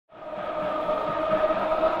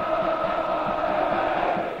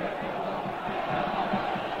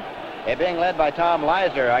They're being led by Tom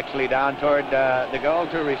Leiser, actually down toward the goal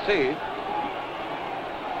to receive.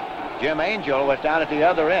 Jim Angel was down at the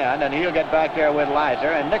other end, and he'll get back there with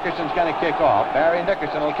Leiser, and Nickerson's going to kick off. Barry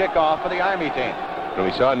Nickerson will kick off for the Army team. And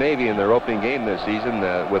we saw Navy in their opening game this season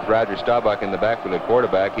with Roger Staubach in the backfield at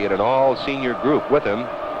quarterback. He had an all-senior group with him.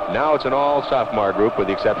 Now it's an all-sophomore group with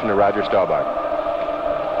the exception of Roger Staubach.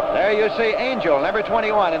 There you see Angel, number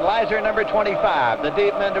 21, and Leiser, number 25. The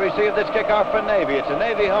deep men to receive this kickoff for Navy. It's a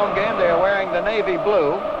Navy home game. They're wearing the Navy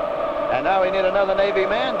blue. And now we need another Navy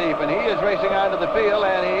man deep, and he is racing onto the field,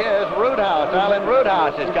 and he is Roothouse. Alan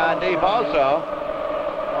Roothouse has gone deep also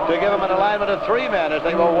to give him an alignment of 3 men as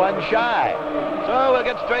they go 1 shy. So we'll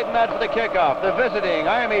get straightened out for the kickoff. The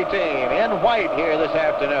visiting Army team in white here this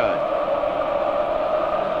afternoon.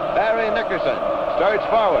 Barry Nickerson starts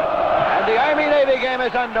forward, and the Army-Navy game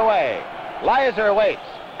is underway. Leiser waits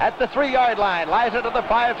at the 3-yard line. Leiser to the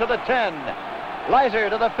 5, to the 10. Leiser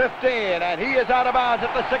to the 15, and he is out of bounds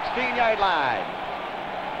at the 16-yard line.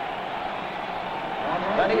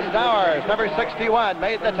 Sonny Stowers, number 61,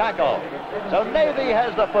 made the tackle. So Navy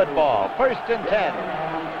has the football, 1st and 10.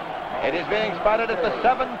 It is being spotted at the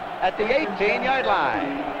 7, at the 18-yard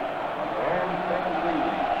line.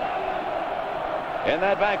 In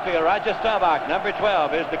that backfield, Roger Staubach, number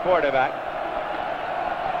 12, is the quarterback.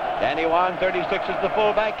 Danny Wong, 36, is the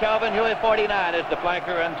fullback. Calvin Huey, 49, is the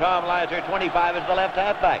flanker. And Tom Leiser, 25, is the left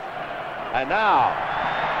halfback. And now,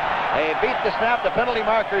 they beat the snap. The penalty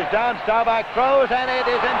marker's down. Staubach throws, and it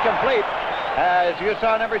is incomplete. As you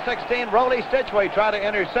saw, number 16, Rollie Stichweh try to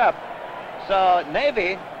intercept. So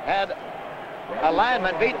Navy had a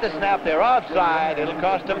lineman beat the snap. They're offside. It'll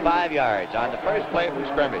cost them 5 yards on the first play from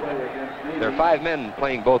scrimmage. There are 5 men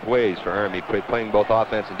playing both ways for Army, playing both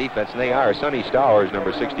offense and defense, and they are Sonny Stowers,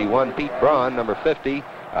 number 61, Pete Braun, number 50,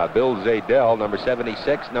 Bill Zadell, number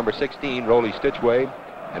 76, number 16, Rollie Stichweh,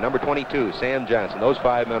 and number 22, Sam Johnson. Those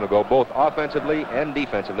 5 men will go both offensively and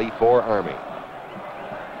defensively for Army.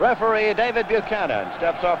 Referee David Buchanan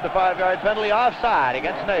steps off the 5-yard penalty, offside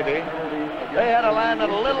against Navy. They had a lineman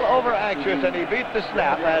a little over-anxious, and he beat the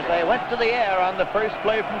snap as they went to the air on the first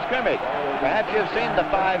play from scrimmage. Perhaps you've seen the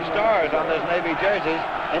 5 stars on those Navy jerseys,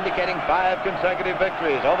 indicating 5 consecutive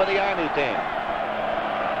victories over the Army team.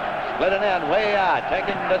 Split an end way out,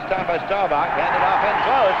 taken this time by Staubach, handed off in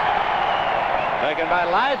close. Taken by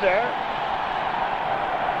Leiser.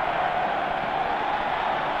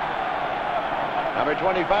 Number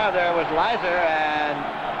 25 there was Leiser, and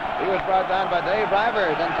he was brought down by Dave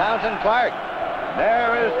Rivers and Townsend Clark.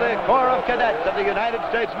 There is the Corps of Cadets of the United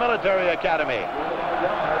States Military Academy.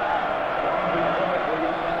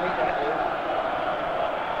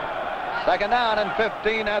 Second down and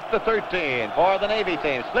 15 at the 13 for the Navy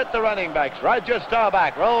team. Split the running backs. Roger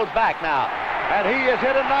Staubach rolls back now, and he is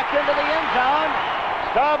hit and knocked into the end zone.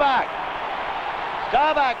 Staubach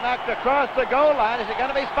knocked across the goal line. Is it going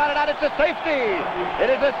to be spotted out? It's a safety. It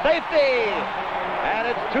is a safety. And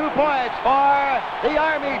it's 2 points for the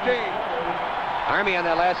Army team. Army on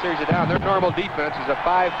that last series of down, their normal defense is a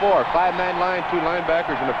 5-4, 5-man line, 2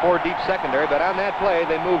 linebackers, and a 4-deep secondary. But on that play,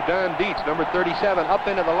 they moved Don Dietz, number 37, up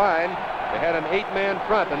into the line. They had an 8-man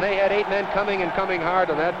front, and they had 8 men coming and coming hard,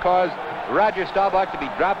 and that caused Roger Staubach to be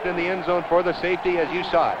dropped in the end zone for the safety, as you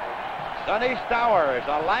saw it. Sonny Stowers,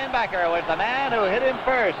 a linebacker, was the man who hit him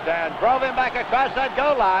first and drove him back across that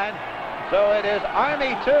goal line. So it is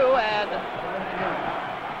Army 2 and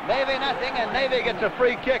Navy nothing, and Navy gets a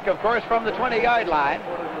free kick, of course, from the 20-yard line.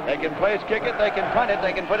 They can place kick it, they can punt it,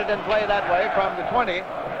 they can put it in play that way from the 20.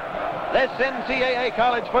 This NCAA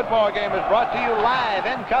college football game is brought to you live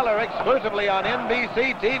in color exclusively on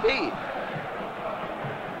NBC TV.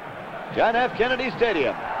 John F. Kennedy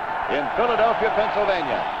Stadium in Philadelphia,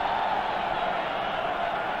 Pennsylvania.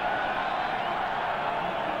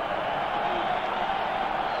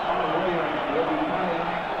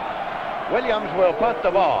 Williams will punt the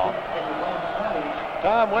ball.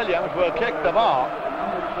 Tom Williams will kick the ball.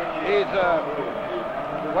 He's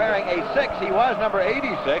wearing a 6. He was number 86,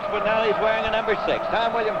 but now he's wearing a number 6.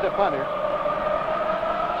 Tom Williams, the punter.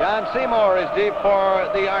 John Seymour is deep for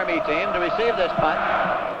the Army team to receive this punt.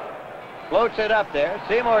 Floats it up there.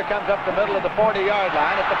 Seymour comes up the middle of the 40-yard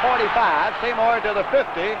line at the 45. Seymour to the 50.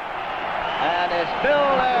 And is still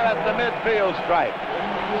there at the midfield stripe.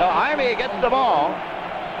 So Army gets the ball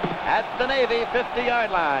at the Navy 50-yard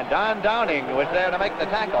line. Don Downing was there to make the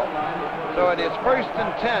tackle. So it is 1st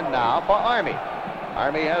and 10 now for Army.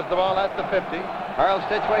 Army has the ball at the 50. Earl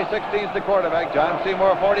Stichweh, 16 is the quarterback. John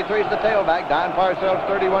Seymour, 43 is the tailback. Don Parcells,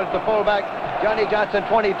 31 is the fullback. Johnny Johnson,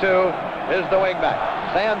 22 is the wingback.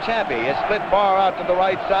 Sam Champy is split far out to the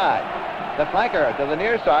right side. The flanker to the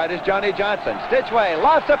near side is Johnny Johnson. Stichweh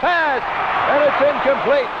lofts a pass, and it's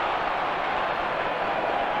incomplete.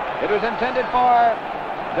 It was intended for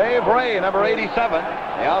Dave Ray, number 87.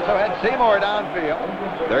 They also had Seymour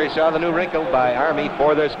downfield. There you saw the new wrinkle by Army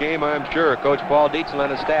for this game, I'm sure. Coach Paul Dietzel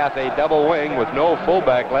and his staff, a double wing with no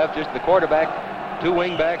fullback left, just the quarterback, 2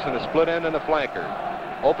 wing backs, and a split end and a flanker.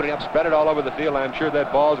 Opening up, spread it all over the field. I'm sure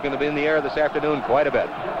that ball is going to be in the air this afternoon quite a bit.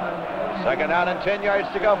 Second down and 10 yards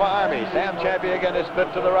to go for Army. Sam Chappie again is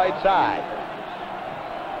split to the right side.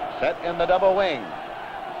 Set in the double wing.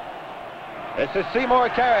 This is Seymour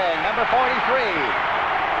carrying, number 43.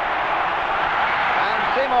 And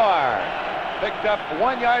Seymour picked up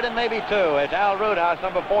 1 yard and maybe 2 as Al Roodhouse,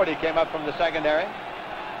 number 40, came up from the secondary.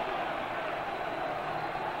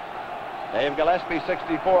 Dave Gillespie,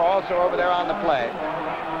 64, also over there on the play.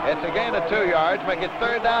 It's a gain of 2 yards, make it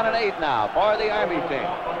 3rd down and 8 now for the Army team.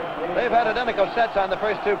 They've had identical sets on the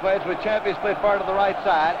first 2 plays with Chappie split far to the right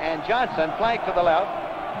side and Johnson flanked to the left.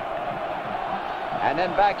 And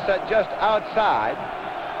then back set just outside.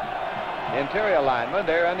 The interior lineman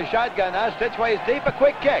there on the shotgun now. Stichweh is deep, a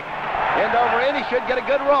quick kick. End over in, he should get a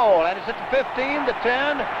good roll. And it's at the 15, the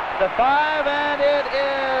 10, the 5, and it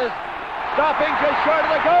is stopping just short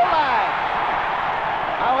of the goal line.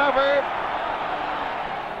 However,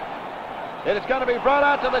 it is going to be brought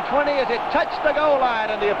out to the 20 as it touched the goal line.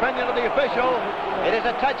 In the opinion of the official, it is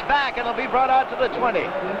a touchback and it'll be brought out to the 20.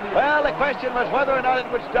 Well, the question was whether or not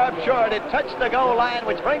it would stop short. It touched the goal line,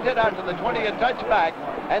 which brings it out to the 20, a touchback,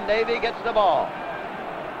 and Navy gets the ball.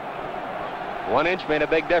 1 inch made a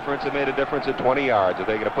big difference. It made a difference at 20 yards. If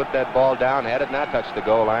they're going to put that ball down, had it not touched the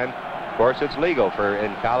goal line, of course, it's legal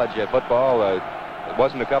in college football. It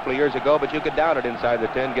wasn't a couple of years ago, but you could down it inside the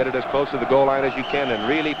 10, get it as close to the goal line as you can, and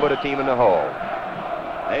really put a team in the hole.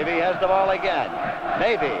 Navy has the ball again.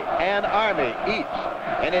 Navy and Army each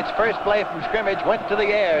in its first play from scrimmage went to the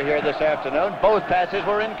air here this afternoon. Both passes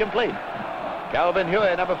were incomplete. Calvin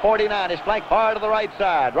Huey, number 49, is flanked far to the right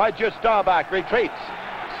side. Roger Staubach retreats,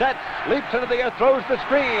 sets, leaps into the air, throws the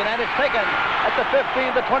screen, and it's taken at the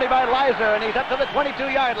 15, the 20 by Leiser, and he's up to the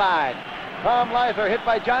 22-yard line. Tom Leiser hit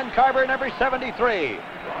by John Carver, number 73.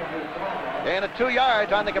 And at 2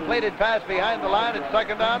 yards on the completed pass behind the line, it's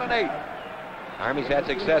 2nd down and 8. Army's had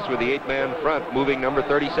success with the 8-man front, moving number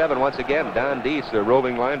 37 once again, Don Dietz, the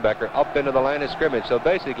roving linebacker, up into the line of scrimmage. So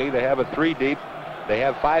basically they have a 3 deep. They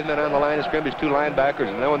have 5 men on the line of scrimmage, 2 linebackers,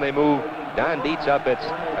 and then when they move Don Dietz up, it's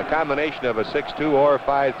a combination of a 6-2 or a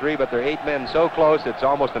 5-3, but they're 8 men so close it's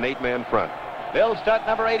almost an 8-man front. Bill Stutt,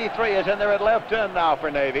 number 83, is in there at left end now for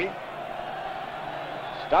Navy.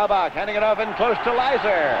 Staubach handing it off in close to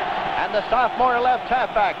Leiser. And the sophomore left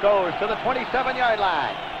halfback goes to the 27-yard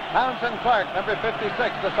line. Townsend Clark, number 56,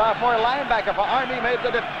 the sophomore linebacker for Army, made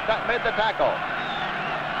the tackle.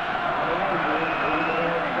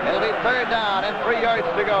 It'll be 3rd down and 3 yards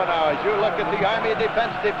to go now as you look at the Army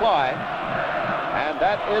defense deploy. And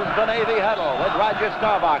that is the Navy huddle with Roger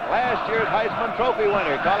Staubach, last year's Heisman Trophy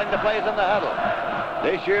winner, calling the plays in the huddle.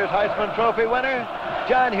 This year's Heisman Trophy winner,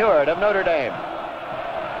 John Heward of Notre Dame.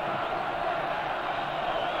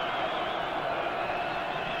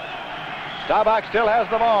 Staubach still has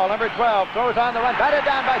the ball. Number 12 throws on the run. Batted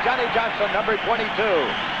down by Johnny Johnson, number 22.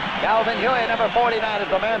 Calvin Huey, number 49, is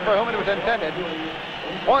the man for whom it was intended.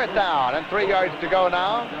 4th down and 3 yards to go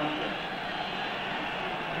now.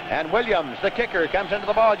 And Williams, the kicker, comes into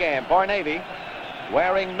the ball game for Navy,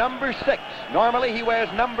 wearing number 6. Normally he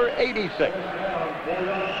wears number 86.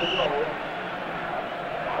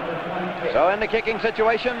 So in the kicking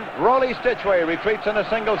situation, Rollie Stichweh retreats in a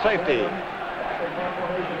single safety.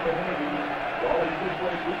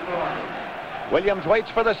 Williams waits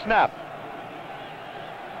for the snap.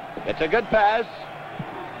 It's a good pass.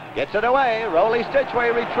 Gets it away. Rollie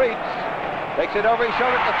Stichweh retreats. Takes it over his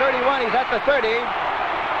shoulder at the 31. He's at the 30.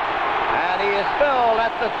 And he is still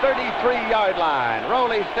at the 33-yard line.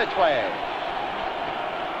 Rollie Stichweh.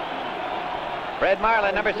 Fred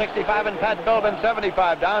Marlin, number 65, and Pat Philbin,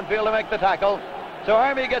 75, downfield to make the tackle. So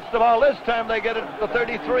Army gets the ball. This time they get it at the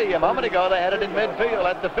 33. A moment ago they had it in midfield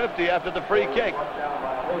at the 50 after the free kick.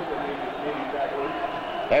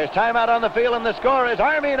 There's timeout on the field, and the score is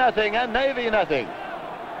Army nothing and Navy nothing.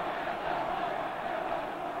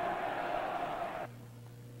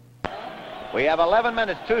 We have 11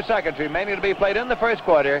 minutes, 2 seconds remaining to be played in the first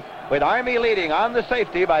quarter, with Army leading on the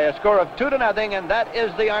safety by a score of 2-0, and that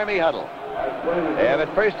is the Army huddle. They have it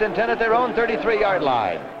 1st and 10 at their own 33-yard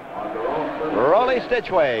line. Rollie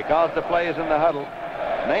Stichweh calls the plays in the huddle.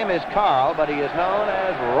 His name is Carl, but he is known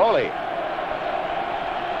as Rollie.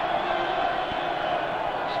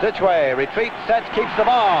 Stichweh retreats, sets, keeps the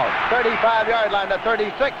ball. 35-yard line to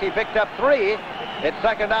 36. He picked up 3. It's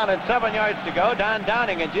second down and 7 yards to go. Don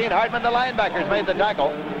Downing and Gene Hartman, the linebackers, made the tackle.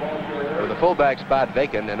 With the fullback spot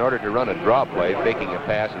vacant, in order to run a draw play, faking a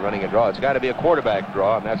pass and running a draw, it's got to be a quarterback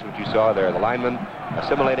draw, and that's what you saw there. The lineman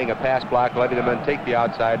assimilating a pass block, letting the men take the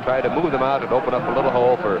outside, try to move them out and open up a little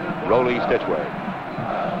hole for Rollie Stichweh.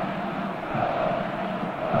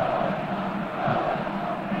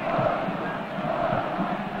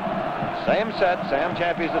 Same set. Sam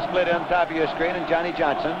Champy's the split in top of your screen, and Johnny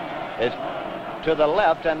Johnson is to the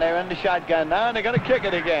left, and they're in the shotgun now, and they're going to kick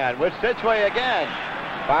it again with Stichweh again.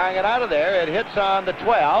 Firing it out of there. It hits on the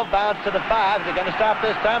 12, bounce to the 5. Is it going to stop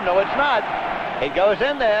this time? No, it's not. It goes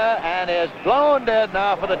in there and is blown dead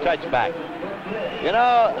now for the touchback. You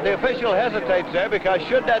know, the official hesitates there because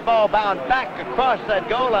should that ball bound back across that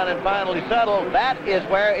goal line and finally settle, that is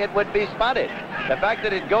where it would be spotted. The fact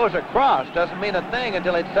that it goes across doesn't mean a thing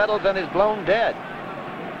until it settles and is blown dead.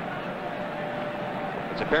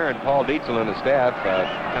 It's apparent Paul Dietzel and the staff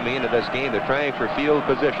coming into this game, they're trying for field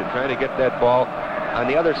position, trying to get that ball on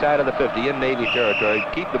the other side of the 50 in Navy territory.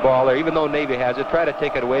 Keep the ball there, even though Navy has it. Try to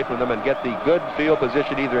take it away from them and get the good field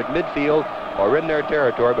position either at midfield or in their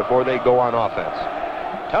territory before they go on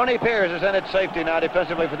offense. Tony Pierce is in at safety now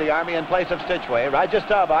defensively for the Army in place of Stichweh. Roger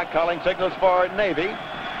Staubach calling signals for Navy.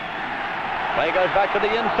 Play goes back to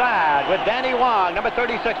the inside with Danny Wong, number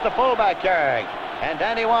 36, the fullback carrying. And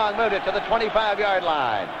Danny Wong moved it to the 25-yard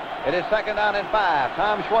line. It is second down and 5.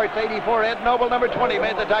 Tom Schwartz, 84. Ed Noble, number 20,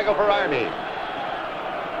 made the tackle for Army.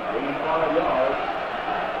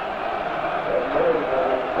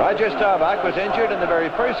 Roger Staubach was injured in the very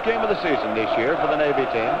first game of the season this year for the Navy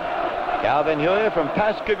team. Calvin Huey from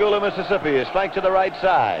Pascagoula, Mississippi is flanked to the right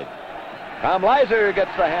side. Tom Leiser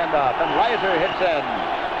gets the handoff, and Leiser hits in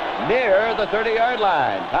near the 30-yard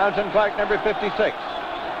line. Townsend Clark, number 56,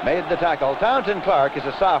 made the tackle. Townsend Clark is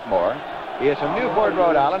a sophomore. He is from Newport,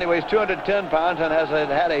 Rhode Island. He weighs 210 pounds and has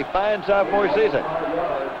had a fine sophomore season.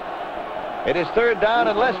 It is third down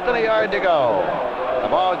and less than a yard to go. The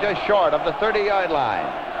ball just short of the 30-yard line.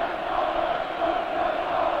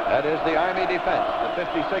 That is the Army defense. The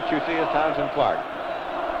 56 you see is Townsend Clark.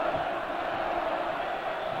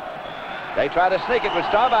 They try to sneak it with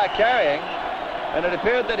Staubach carrying, and it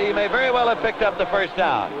appeared that he may very well have picked up the first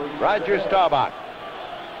down. Roger Staubach.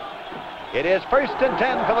 It is first and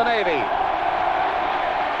 10 for the Navy.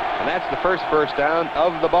 And that's the first down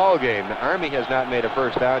of the ball game. The Army has not made a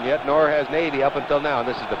first down yet, nor has Navy up until now.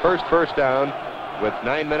 This is the first down with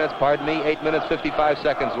 8 minutes 55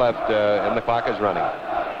 seconds left, and the clock is running.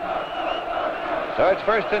 So it's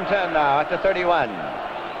first and 10 now at the 31.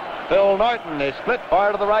 Phil Norton is split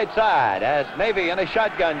far to the right side as Navy in a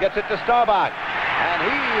shotgun gets it to Staubach. And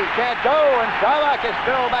he can't go, and Staubach is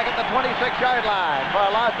still back at the 26-yard line for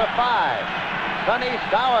a loss of 5. Sonny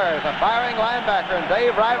Stowers, a firing linebacker, and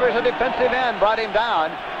Dave Rivers, a defensive end, brought him down.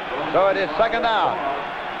 So it is second down.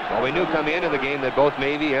 Well, we knew coming into the game that both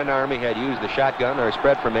Navy and Army had used the shotgun or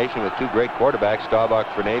spread formation with two great quarterbacks, Staubach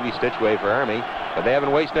for Navy, Stichweh for Army. But they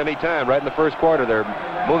haven't wasted any time. Right in the first quarter, they're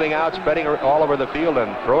moving out, spreading all over the field,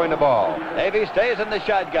 and throwing the ball. Navy stays in the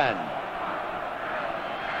shotgun.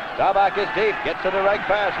 Staubach is deep, gets to the right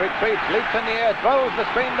pass, retreats, leaps in the air, throws the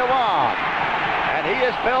screen to Wong. And he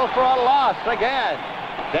is filled for a loss again.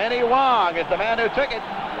 Danny Wong is the man who took it.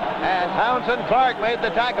 And Townsend Clark made the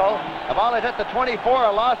tackle. The ball is at the 24,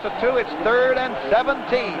 a loss of 2. It's third and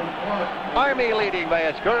 17. Army leading by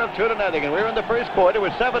a score of 2-0. And we're in the first quarter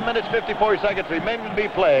with 7 minutes 54 seconds remaining to be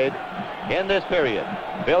played in this period.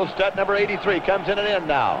 Bill Stutt, number 83, comes in and in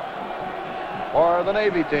now for the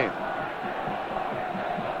Navy team.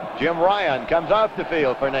 Jim Ryan comes off the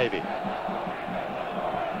field for Navy.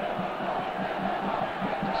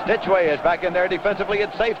 Stichweh is back in there defensively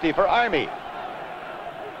at safety for Army.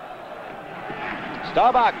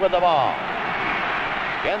 Staubach with the ball.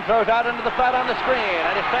 Again throws out into the flat on the screen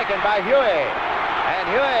and is taken by Huey. And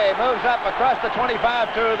Huey moves up across the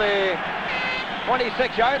 25 to the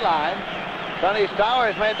 26-yard line. Sonny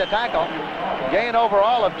Stowers made the tackle. Gain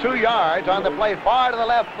overall of 2 yards on the play far to the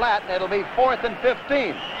left flat, and it'll be 4th and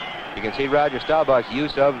 15. You can see Roger Staubach's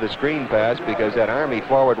use of the screen pass because that Army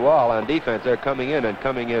forward wall on defense, they're coming in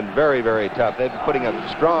very, very tough. They've been putting a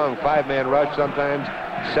strong 5-man rush sometimes,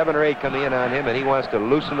 7 or 8 coming in on him, and he wants to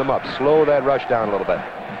loosen them up, slow that rush down a little bit.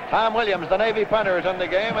 Tom Williams, the Navy punter, is in the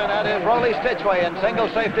game, and that is Rollie Stichweh in single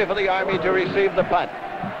safety for the Army to receive the punt.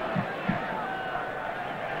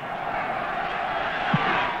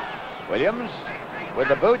 Williams with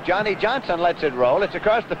the boot. Johnny Johnson lets it roll. It's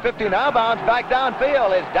across the 50 now, bounce back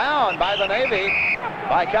downfield. It's down by the Navy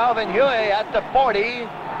by Calvin Huey at the 40.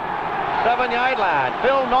 7-yard line.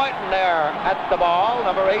 Phil Norton there at the ball,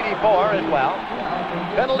 number 84 as well.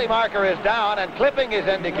 Penalty marker is down, and clipping is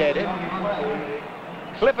indicated.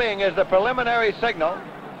 Clipping is the preliminary signal.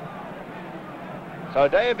 So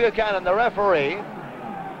Dave Buchanan, the referee,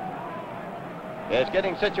 is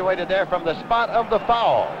getting situated there from the spot of the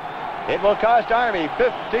foul. It will cost Army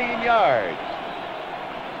 15 yards.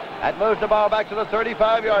 That moves the ball back to the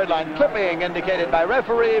 35-yard line. Clipping indicated by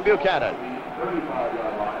referee Buchanan.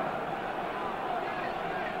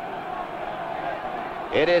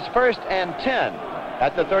 It is 1st and 10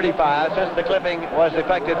 at the 35 since the clipping was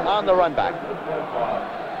effected on the run back.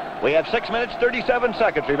 We have 6 minutes, 37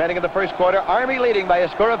 seconds remaining in the first quarter. Army leading by a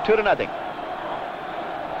score of 2-0.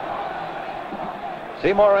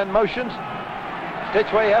 Seymour in motion.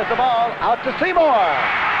 Stichweh has the ball. Out to Seymour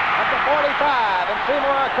at the 45, and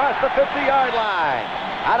Seymour across the 50-yard line.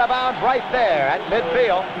 Out of bounds right there at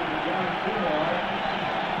midfield.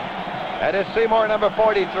 That is Seymour, number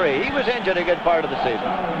 43. He was injured a good part of the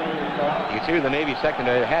season. You can see the Navy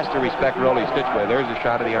secondary has to respect Rollie Stichweh. There's a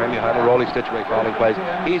shot of the Army huddle. Rollie Stichweh calling plays.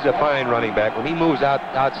 He's a fine running back. When he moves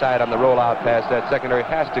outside on the rollout pass, that secondary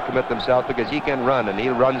has to commit themselves because he can run, and he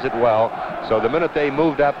runs it well. So the minute they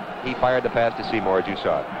moved up, he fired the pass to Seymour, as you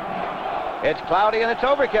saw it. It's cloudy and it's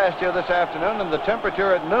overcast here this afternoon, and the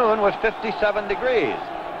temperature at noon was 57 degrees.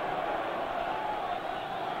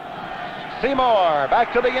 Seymour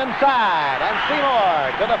back to the inside, and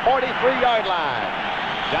Seymour to the 43-yard line.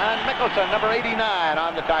 John Mickelson, number 89,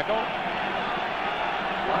 on the tackle.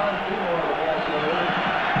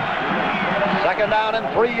 Second down and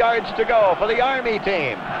 3 yards to go for the Army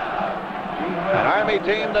team. An Army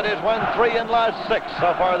team that has won 3 and lost 6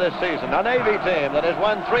 so far this season. A Navy team that has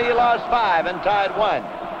won 3, lost 5, and tied 1.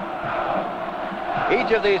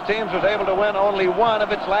 Each of these teams was able to win only one of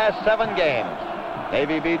its last 7 games.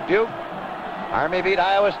 Navy beat Duke. Army beat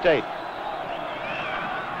Iowa State.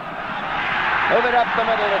 Moving up the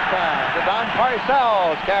middle this time. To Don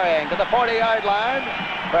Parcells carrying to the 40-yard line.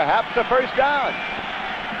 Perhaps a first down.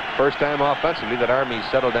 First time offensively that Army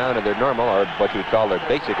settled down to their normal, or what you would call their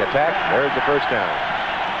basic attack. There's the first down.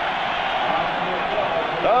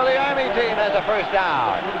 So the Army team has a first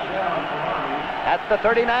down. At the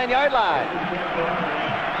 39-yard line.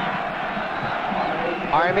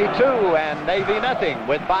 Army 2 and Navy nothing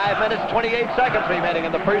with 5 minutes, 28 seconds remaining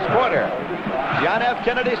in the first quarter. John F.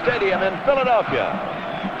 Kennedy Stadium in Philadelphia.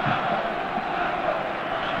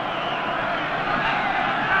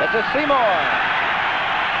 This is Seymour.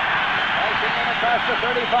 Racing in across the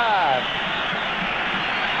 35.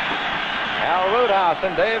 Al Roothouse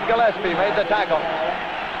and Dave Gillespie made the tackle.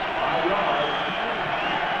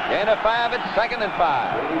 Gain of 5, it's 2nd and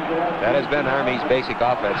 5. That has been Army's basic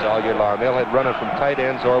offense all year long. They'll hit running from tight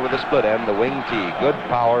ends or with a split end, the wing tee. Good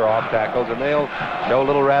power off tackles, and they'll show a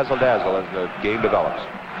little razzle-dazzle as the game develops.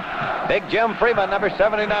 Big Jim Freeman, number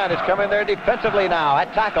 79, is coming there defensively now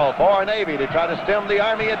at tackle for Navy to try to stem the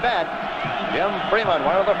Army advance. Jim Freeman,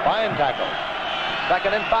 one of the fine tackles.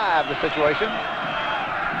 2nd and 5, the situation.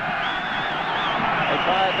 They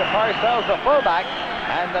try to Parcells, the fullback.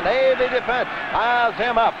 And the Navy defense piles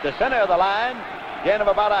him up the center of the line. Gain of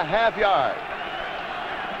about a half yard.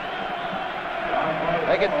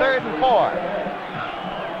 Make it 3rd and 4.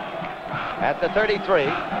 At the 33.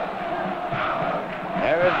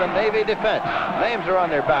 There is the Navy defense. Names are on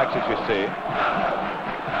their backs, as you see.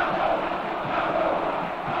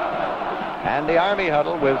 And the Army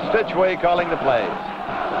huddle with Stichweh calling the plays.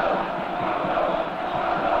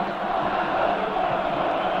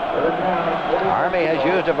 Army has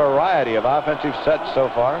used a variety of offensive sets so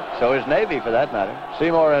far. So is Navy, for that matter.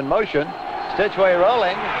 Seymour in motion. Stichweh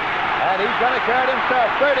rolling. And he's going to carry it himself.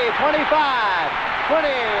 30, 25, 20,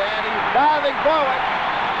 and he's diving forward.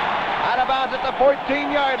 Out of bounds at the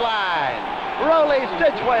 14-yard line. Rollie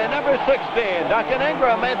Stichweh, number 16. Duncan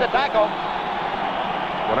Ingram made the tackle.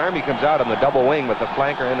 When Army comes out on the double wing with the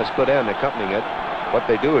flanker and the split end accompanying it, what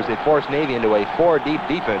they do is they force Navy into a 4-deep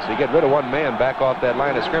defense. They get rid of one man back off that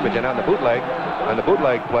line of scrimmage, and on the bootleg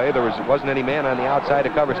play, there wasn't any man on the outside to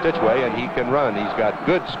cover Stichweh, and he can run. He's got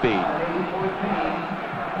good speed.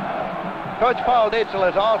 Coach Paul Dietzel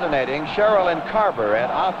is alternating Sherrill and Carver at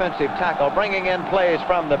offensive tackle, bringing in plays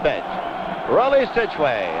from the bench. Rollie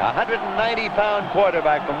Stichweh, a 190-pound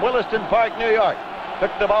quarterback from Williston Park, New York,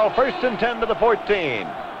 took the ball 1st and 10 to the 14.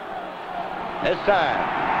 This time,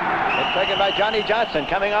 it's taken by Johnny Johnson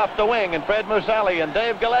coming off the wing, and Fred Musali and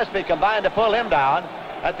Dave Gillespie combined to pull him down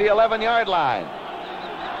at the 11-yard line.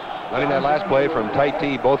 Running that last play from tight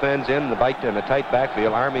T, both ends in the bite in a tight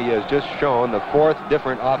backfield. Army has just shown the 4th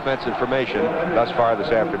different offensive formation thus far this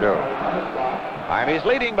afternoon. Army's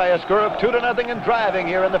leading by a score of 2-0 and driving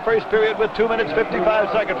here in the first period with 2 minutes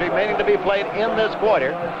 55 seconds remaining to be played in this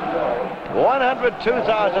quarter. 102,000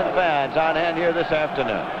 fans on hand here this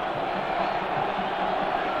afternoon.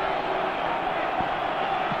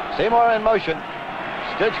 Seymour in motion.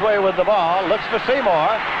 Stichweh with the ball, looks for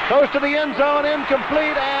Seymour, goes to the end zone,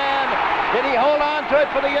 incomplete, and did he hold on to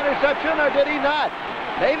it for the interception or did he not?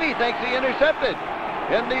 Navy thinks he intercepted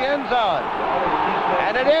in the end zone.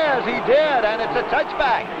 And it is, he did, and it's a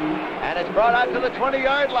touchback. And it's brought out to the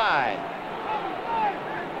 20-yard line.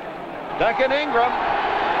 Duncan Ingram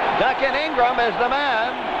is the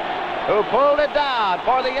man who pulled it down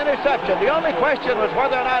for the interception. The only question was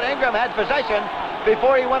whether or not Ingram had possession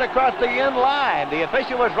before he went across the end line. The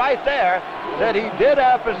official was right there, said he did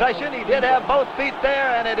have possession, he did have both feet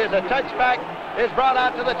there, and it is a touchback. It's brought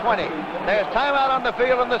out to the 20. There's timeout on the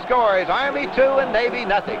field, and the score is Army 2 and Navy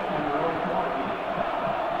nothing.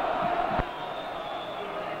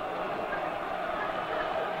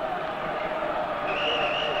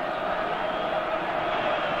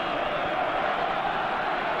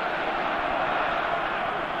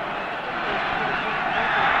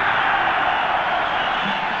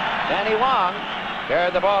 Danny Wong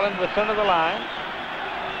carried the ball into the center of the line.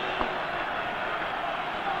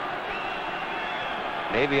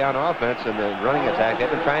 Navy on offense in the running attack, they've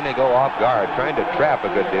been trying to go off guard, trying to trap a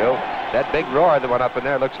good deal. That big roar that went up in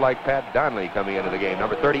there looks like Pat Donnelly coming into the game,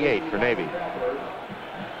 number 38 for Navy.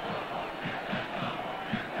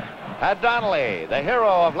 Pat Donnelly, the hero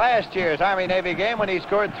of last year's Army-Navy game when he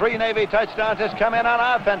scored 3 Navy touchdowns, has come in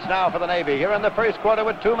on offense now for the Navy here in the first quarter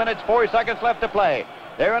with 2 minutes 4 seconds left to play.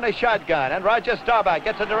 They're in a shotgun, and Roger Staubach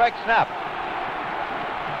gets a direct snap.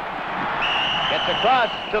 Gets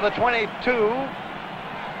across to the 22.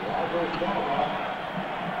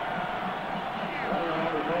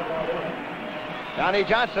 Johnny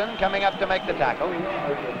Johnson coming up to make the tackle.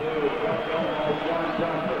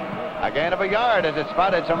 A gain of a yard as it's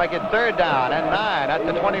spotted, so make it 3rd down and 9 at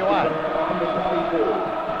the 21.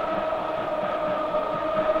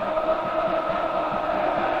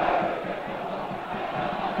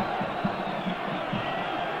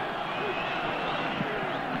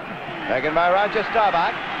 Taken by Roger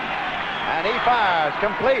Staubach. And he fires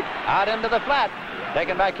complete out into the flat.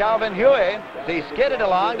 Taken by Calvin Huey. He skidded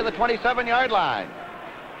along to the 27-yard line.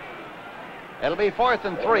 It'll be 4th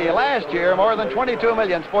and 3. Last year, more than 22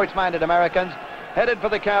 million sports-minded Americans headed for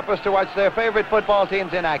the campus to watch their favorite football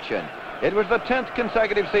teams in action. It was the 10th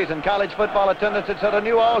consecutive season college football attendance had set a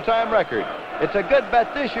new all-time record. It's a good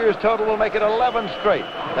bet this year's total will make it 11 straight.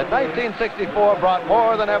 That 1964 brought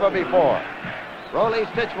more than ever before. Rollie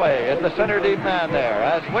Stichweh is the center deep man there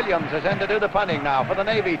as Williams is in to do the punting now for the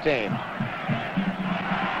Navy team.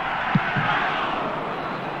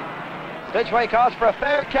 Stichweh calls for a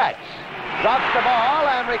fair catch. Drops the ball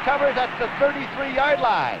and recovers at the 33-yard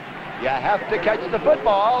line. You have to catch the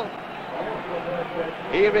football.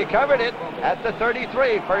 He recovered it at the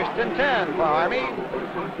 33, 1st and 10 for Army.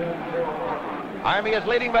 Army is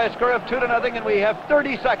leading by a score of 2-0, and we have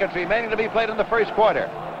 30 seconds remaining to be played in the first quarter.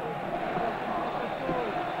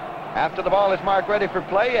 After the ball is marked ready for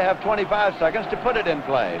play, you have 25 seconds to put it in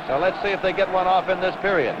play. So let's see if they get one off in this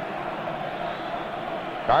period.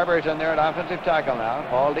 Carver's in there at offensive tackle now.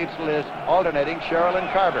 Paul Dietzel is alternating Sherrill and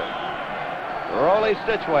Carver. Rollie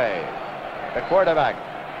Stichweh, the quarterback.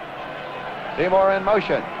 Seymour in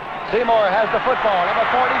motion. Seymour has the football, number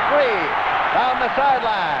 43, down the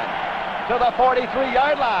sideline to the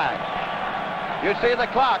 43-yard line. You see the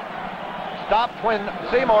clock stopped when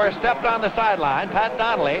Seymour stepped on the sideline. Pat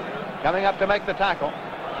Donnelly coming up to make the tackle.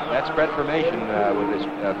 That spread formation with his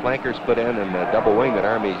flankers put in and the double wing that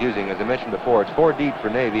Army is using, as I mentioned before, it's 4 deep for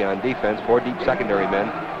Navy on defense, 4 deep secondary men,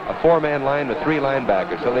 a 4-man line with 3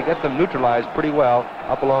 linebackers. So they get them neutralized pretty well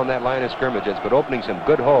up along that line of scrimmages, but opening some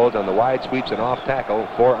good holes on the wide sweeps and off tackle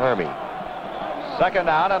for Army. 2nd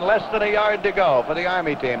down and less than a yard to go for the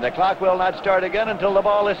Army team. The clock will not start again until the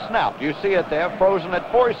ball is snapped. You see it there, frozen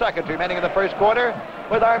at 4 seconds remaining in the first quarter,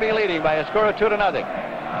 with Army leading by a score of 2-0.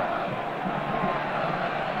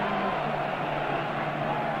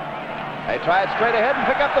 They try it straight ahead and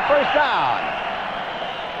pick up the first down.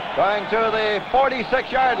 Going to the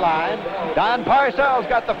 46-yard line. Don Parcells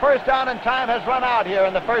got the first down, and time has run out here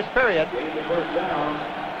in the first period.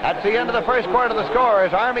 That's the end of the first quarter. The score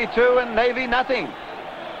is Army 2 and Navy nothing.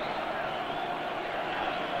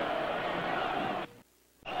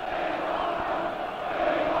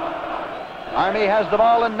 Army has the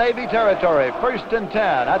ball in Navy territory. 1st and 10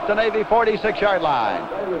 at the Navy 46-yard line.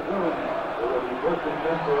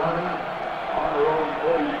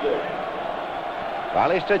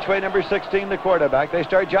 Rollie Stichweh, number 16, the quarterback. They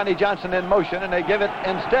start Johnny Johnson in motion, and they give it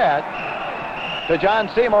instead to John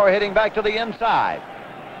Seymour, hitting back to the inside.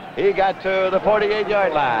 He got to the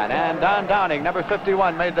 48-yard line, and Don Downing, number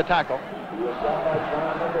 51, made the tackle.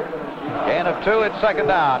 Gain of 2 at second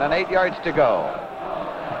down, and 8 yards to go.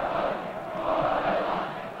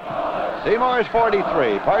 Seymour is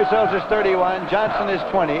 43, Parcells is 31, Johnson is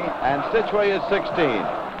 20, and Stichweh is 16.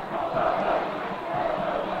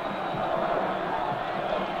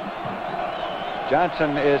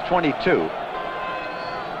 Johnson is 22.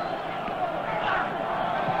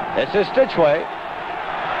 This is Stichweh.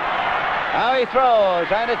 Now he throws,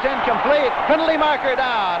 and it's incomplete. Penalty marker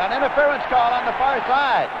down. An interference call on the far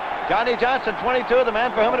side. Johnny Johnson, 22, the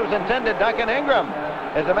man for whom it was intended, Duncan Ingram,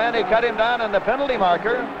 is the man who cut him down, and the penalty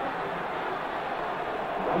marker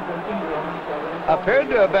appeared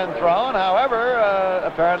to have been thrown. However,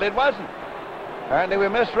 apparently it wasn't. Apparently we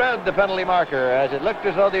misread the penalty marker, as it looked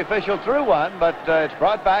as though the official threw one, but it's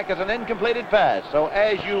brought back as an incompleted pass. So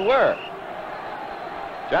as you were.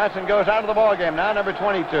 Johnson goes out of the ball game now, number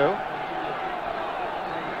 22.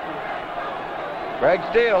 Greg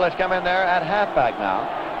Steele has come in there at halfback now.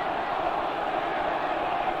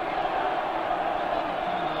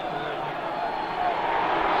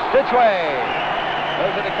 Stichweh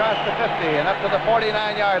moves it across the 50 and up to the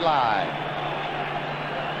 49-yard line.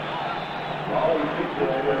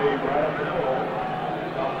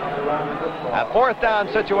 A fourth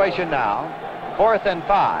down situation now. 4th and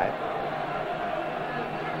 5.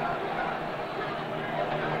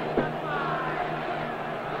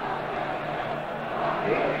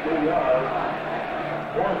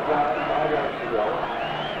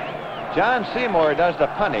 John Seymour does the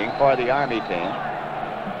punting for the Army team.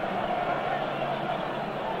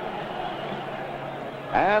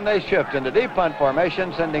 And they shift into deep punt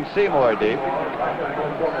formation, sending Seymour deep.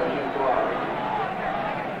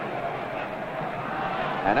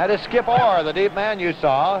 And that is Skip Orr, the deep man you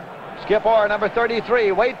saw. Skip Orr, number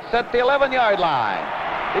 33, waits at the 11-yard line.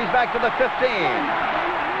 He's back to the 15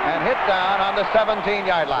 and hit down on the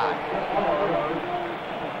 17-yard line.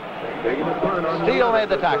 Steele made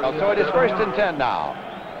the tackle, so it is 1st and 10 now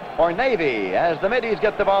for Navy, as the Middies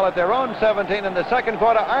get the ball at their own 17 in the second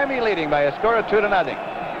quarter. Army leading by a score of 2-0.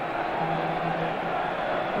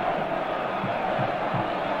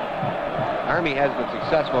 Army has been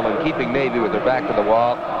successful in keeping Navy with their back to the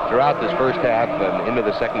wall throughout this first half and into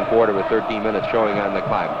the second quarter with 13 minutes showing on the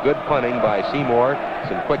clock. Good punting by Seymour,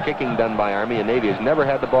 some quick kicking done by Army, and Navy has never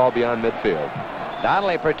had the ball beyond midfield.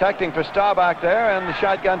 Donnelly protecting for Staubach there in the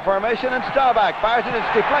shotgun formation, and Staubach fires it.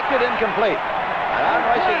 It's deflected, incomplete. An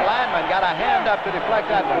on-rushing lineman got a hand up to deflect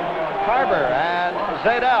that one. Carver and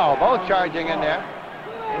Zadell both charging in there.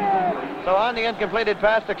 So on the incompleted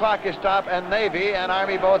pass, the clock is stopped, and Navy and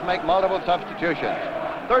Army both make multiple substitutions.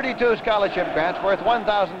 32 scholarship grants worth $1,000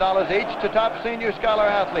 each to top senior scholar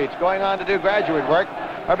athletes going on to do graduate work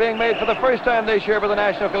are being made for the first time this year by the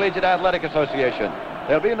National Collegiate Athletic Association.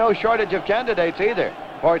 There'll be no shortage of candidates either,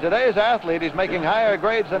 for today's athlete is making higher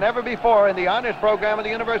grades than ever before in the honors program of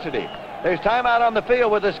the university. There's time out on the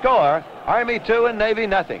field with the score, Army 2 and Navy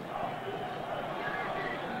nothing.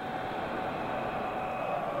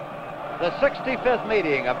 The 65th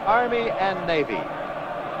meeting of Army and Navy.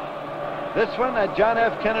 This one at John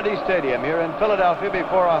F. Kennedy Stadium here in Philadelphia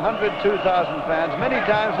before 102,000 fans. Many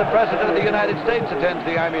times the President of the United States attends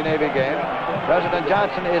the Army-Navy game. President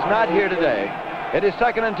Johnson is not here today. It is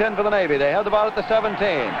 2nd and 10 for the Navy. They have the ball at the 17.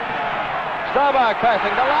 Staubach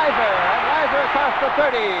passing to Leiser, and Leiser across the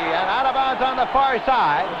 30 and out of bounds on the far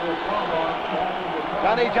side.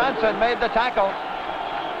 Johnny Johnson made the tackle.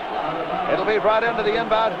 It'll be brought into the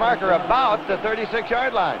inbounds marker about the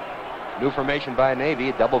 36-yard line. New formation by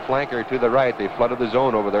Navy, double flanker to the right. They flooded the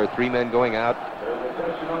zone over there, 3 men going out.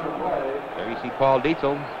 There you see Paul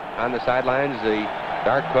Dietzel on the sidelines, the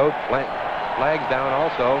dark coat, flags down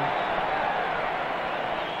also.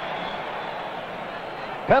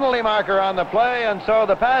 Penalty marker on the play, and so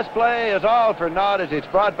the pass play is all for naught as it's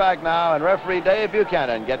brought back now, and referee Dave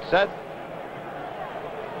Buchanan gets set.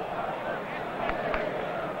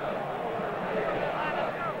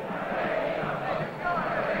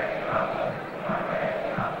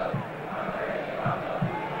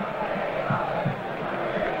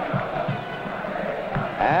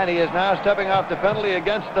 And he is now stepping off the penalty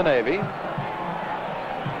against the Navy.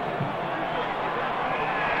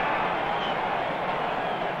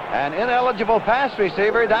 An ineligible pass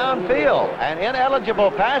receiver downfield. An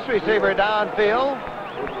ineligible pass receiver downfield.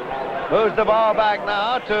 Moves the ball back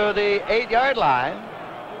now to the 8-yard line.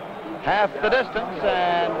 Half the distance,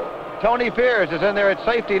 and Tony Pierce is in there at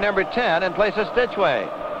safety number 10 in place of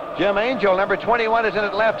Stichweh. Jim Angel, number 21, is in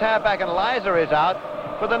at left halfback, and Lizer is out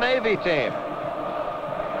for the Navy team.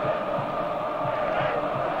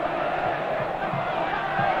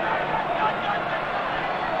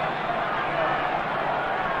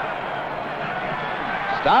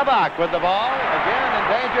 Staubach with the ball, again in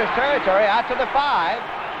dangerous territory, out to the 5.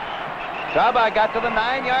 Staubach got to the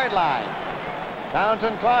 9-yard line.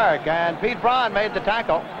 Townsend Clark and Pete Braun made the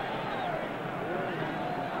tackle.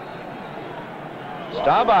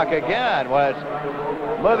 Staubach again was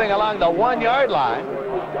moving along the 1-yard line.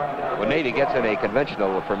 When Navy gets in a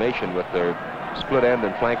conventional formation with their split end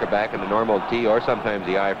and flanker back in the normal T or sometimes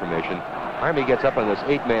the I formation, Army gets up on this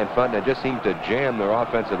 8-man front and it just seems to jam their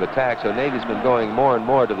offensive attack. So Navy's been going more and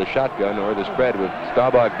more to the shotgun or the spread with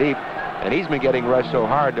Staubach deep. And he's been getting rushed so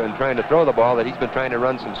hard and trying to throw the ball that he's been trying to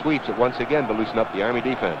run some sweeps once again to loosen up the Army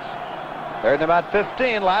defense. Third and about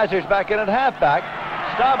 15. Lizer's back in at halfback.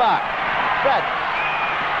 Staubach sets.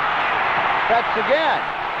 Sets again.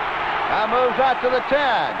 Now moves out to the 10.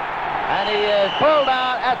 And he is pulled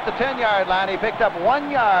down at the 10-yard line. He picked up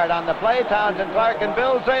 1 yard on the play. Townsend Clark and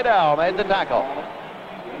Bill Zadell made the tackle.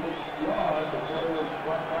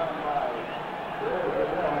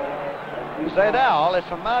 Zadell is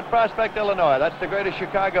from Mount Prospect, Illinois. That's the greater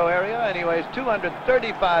Chicago area, and he weighs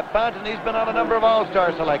 235 pounds, and he's been on a number of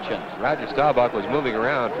all-star selections. Roger Staubach was moving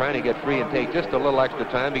around, trying to get free and take just a little extra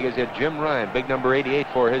time because he had Jim Ryan, big number 88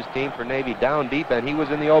 for his team for Navy, down deep, and he was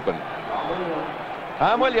in the open.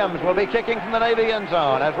 Tom Williams will be kicking from the Navy end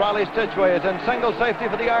zone as Rollie Stichweh is in single safety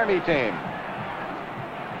for the Army team.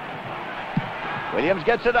 Williams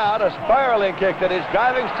gets it out, a spiraling kick that is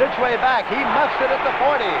driving Stichweh back. He muffs it at the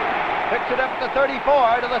 40. Picks it up at the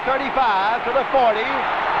 34, to the 35, to the 40,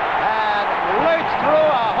 and lurched through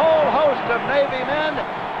a whole host of Navy men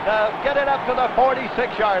to get it up to the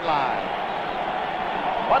 46-yard line.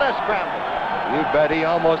 What a scramble. You bet he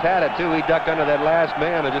almost had it, too. He ducked under that last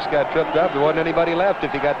man and just got tripped up. There wasn't anybody left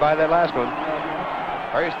if he got by that last one.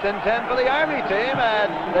 First and 10 for the Army team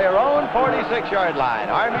at their own 46-yard line.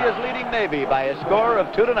 Army is leading Navy by a score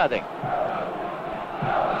of 2-0.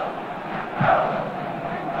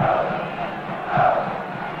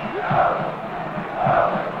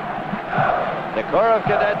 The Corps of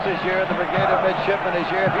Cadets is here, the Brigade of Midshipmen is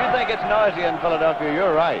here. If you think it's noisy in Philadelphia,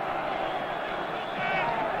 you're right.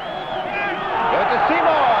 Here's to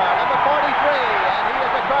Seymour, number 43, and he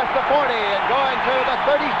is across the 40 and going to the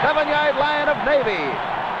 37-yard line of Navy.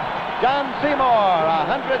 John Seymour, a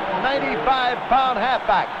 195-pound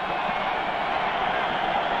halfback.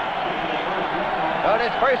 So it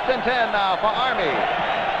is first and 10 now for Army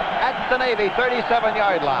at the Navy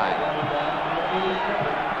 37-yard line.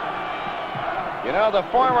 You know, the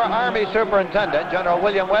former Army superintendent, General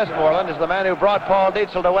William Westmoreland, is the man who brought Paul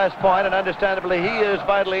Dietzel to West Point, and understandably he is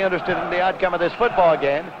vitally interested in the outcome of this football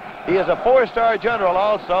game. He is a 4-star general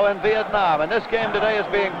also in Vietnam, and this game today is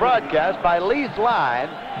being broadcast by Lee's Line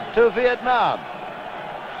to Vietnam.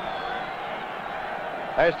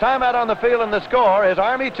 There's timeout on the field, and the score is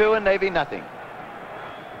Army 2 and Navy nothing.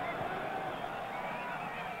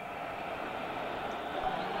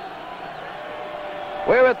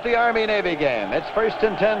 We're at the Army-Navy game. It's first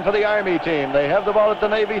and 10 for the Army team. They have the ball at the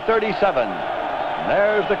Navy 37. And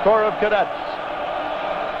there's the Corps of Cadets.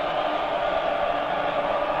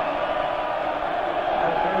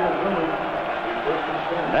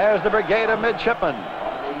 And there's the Brigade of Midshipmen.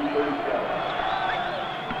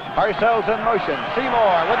 Parcells in motion.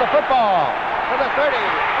 Seymour with the football to the 30,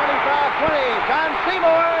 25, 20. John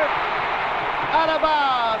Seymour out of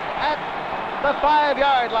bounds at the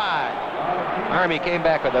 5-yard line. Army came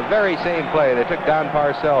back with the very same play. They took Don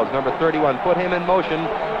Parcells, number 31, put him in motion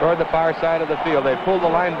toward the far side of the field. They pulled the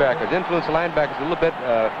linebackers, influenced the linebackers a little bit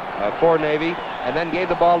for Navy, and then gave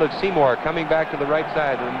the ball to Seymour coming back to the right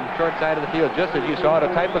side, the short side of the field, just as you saw it,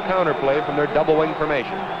 a type of counter play from their double wing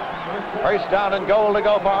formation. First down and goal to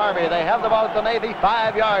go for Army. They have the ball at the Navy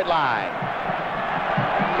 5-yard line.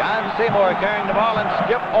 John Seymour carrying the ball, and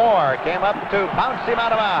Skip Orr came up to bounce him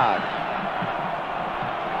out of bounds.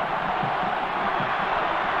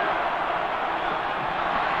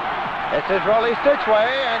 This is Rollie Stichweh,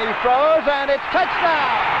 and he throws, and it's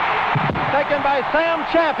touchdown! Taken by Sam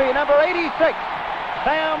Chappie, number 86.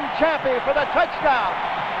 Sam Chappie for the touchdown.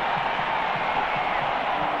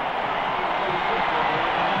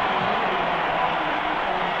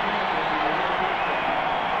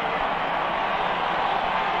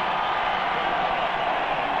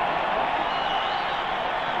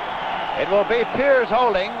 It will be Piers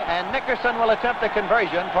holding, and Nickerson will attempt the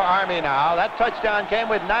conversion for Army now. That touchdown came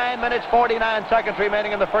with 9 minutes, 49 seconds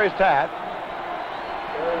remaining in the first half.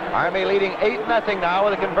 Army leading 8-0 now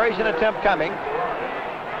with a conversion attempt coming.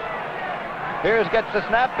 Pierce gets the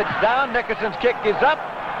snap. It's down. Nickerson's kick is up.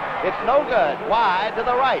 It's no good. Wide to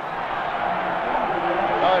the right.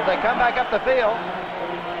 So as they come back up the field,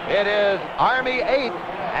 it is Army 8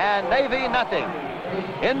 and Navy nothing.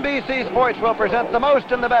 NBC Sports will present the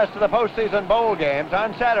most and the best of the postseason bowl games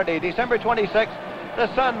on Saturday, December 26th,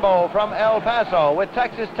 the Sun Bowl from El Paso, with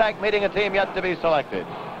Texas Tech meeting a team yet to be selected.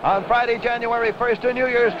 On Friday, January 1st, a New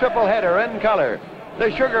Year's triple-header in color.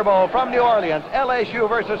 The Sugar Bowl from New Orleans, LSU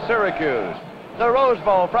versus Syracuse. The Rose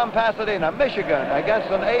Bowl from Pasadena, Michigan, against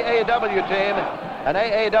an AAW team, an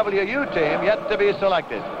AAWU team yet to be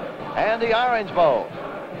selected. And the Orange Bowl,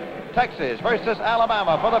 Texas versus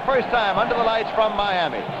Alabama for the first time under the lights from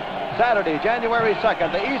Miami. Saturday, January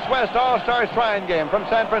 2nd, the East-West All-Star Shrine Game from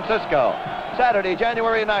San Francisco. Saturday,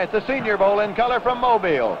 January 9th, the Senior Bowl in color from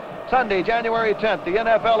Mobile. Sunday, January 10th, the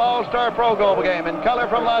NFL All-Star Pro Bowl game in color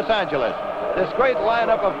from Los Angeles. This great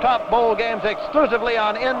lineup of top bowl games exclusively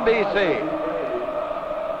on NBC.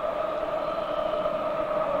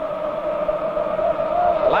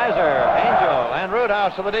 Lizer, Angel, and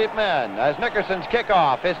Roothouse of the deep men as Nickerson's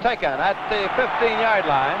kickoff is taken at the 15-yard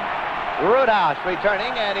line. Roothouse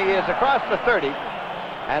returning, and he is across the 30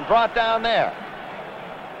 and brought down there.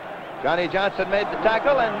 Johnny Johnson made the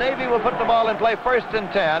tackle, and Navy will put the ball in play 1st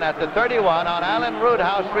and 10 at the 31 on Alan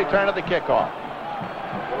Roothouse return of the kickoff.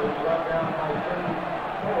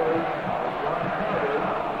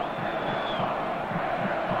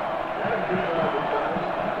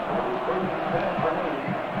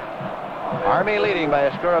 Army leading by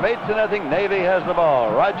a score of 8-0. Navy has the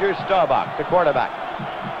ball. Roger Staubach, the quarterback.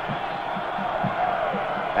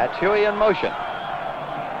 That's Huey in motion.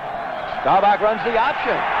 Staubach runs the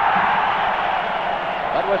option.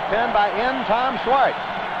 That was pinned by Tom Schwartz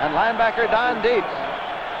and linebacker Don Dietz.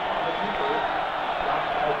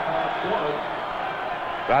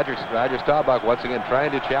 Roger Staubach once again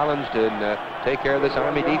trying to challenge and take care of this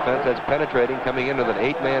Army defense that's penetrating, coming in with an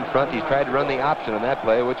 8-man front. He's tried to run the option on that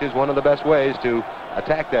play, which is one of the best ways to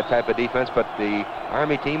attack that type of defense, but the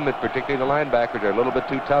Army team, particularly the linebackers, are a little bit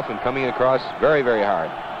too tough and coming across very, very hard.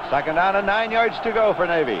 2nd down and 9 yards to go for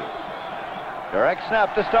Navy. Direct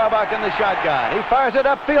snap to Staubach in the shotgun. He fires it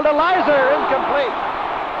upfield to Lizer, incomplete.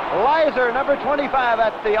 Lizer, number 25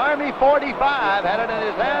 at the Army 45, had it in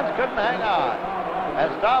his hands, couldn't hang on. As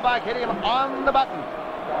Staubach hit him on the button.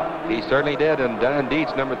 He certainly did, and Don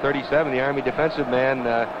Dietz, number 37, the Army defensive man,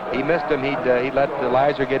 he missed him. He'd let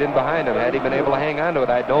Lizer get in behind him. Had he been able to hang on to it,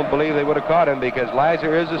 I don't believe they would have caught him, because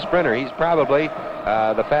Lizer is a sprinter. He's probably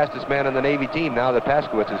the fastest man on the Navy team now that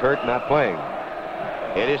Paskowitz is hurt and not playing.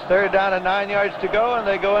 It is 3rd down and 9 yards to go, and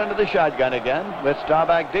they go into the shotgun again with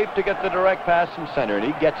Staubach deep to get the direct pass from center, and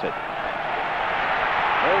he gets it.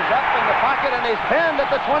 He's up in the pocket, and he's pinned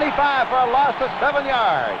at the 25 for a loss of 7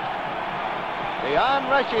 yards. The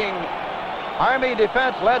on-rushing Army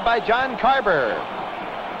defense led by John Carver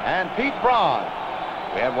and Pete Braun.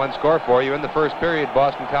 We have one score for you in the first period.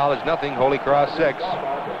 Boston College nothing, Holy Cross 6.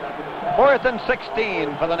 4th and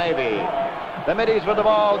 16 for the Navy. The Middies with the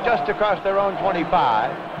ball just across their own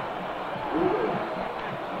 25.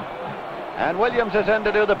 And Williams is in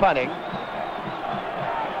to do the punting.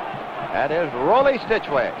 That is Rollie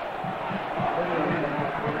Stichweh.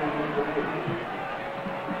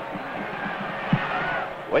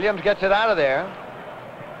 Williams gets it out of there.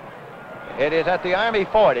 It is at the Army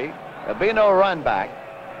 40. There'll be no run back.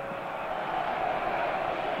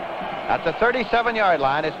 At the 37-yard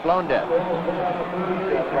line, it's blown dead.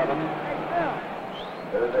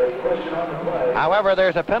 However,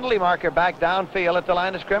 there's a penalty marker back downfield at the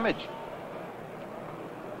line of scrimmage.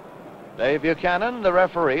 Dave Buchanan, the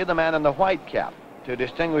referee, the man in the white cap, to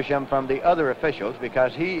distinguish him from the other officials,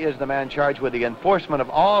 because he is the man charged with the enforcement of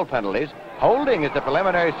all penalties. Holding is the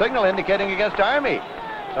preliminary signal indicating against Army.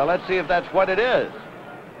 So let's see if that's what it is.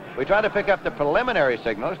 We try to pick up the preliminary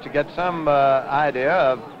signals to get some idea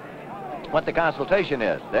of what the consultation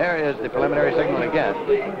is. There is the preliminary signal again.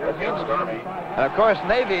 And of course,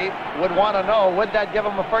 Navy would want to know, would that give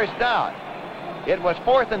them a first down? It was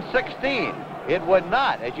 4th and 16. It would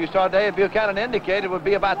not. As you saw Dave Buchanan indicate, it would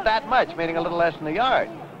be about that much, meaning a little less than a yard.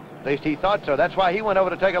 At least he thought so. That's why he went over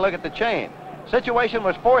to take a look at the chain. Situation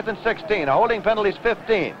was 4th and 16. A holding penalty is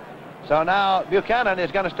 15. So now Buchanan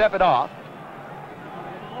is going to step it off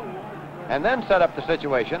and then set up the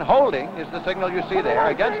situation. Holding is the signal you see there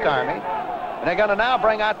against Army. And they're going to now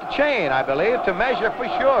bring out the chain, I believe, to measure for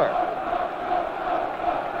sure.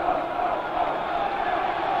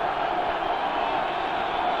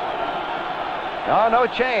 No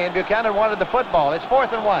chain. Buchanan wanted the football. It's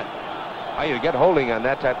 4th and 1. Well, you get holding on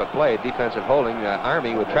that type of play, defensive holding.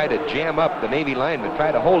 Army would try to jam up the Navy linemen,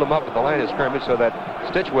 try to hold them up at the line of scrimmage so that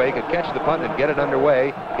Stichweh could catch the punt and get it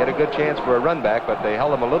underway, get a good chance for a run back, but they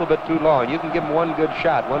held them a little bit too long. You can give them one good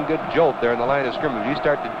shot, one good jolt there in the line of scrimmage. You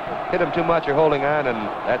start to hit them too much, you're holding on, and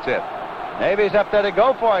that's it. Navy's up there to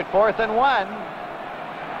go for it, 4th and 1.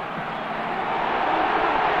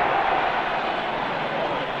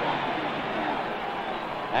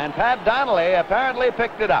 And Pat Donnelly apparently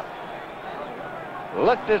picked it up.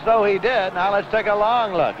 Looked as though he did. Now let's take a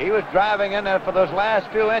long look. He was driving in there for those last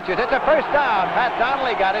few inches. It's a first down. Pat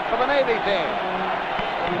Donnelly got it for the Navy team.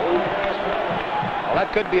 Well,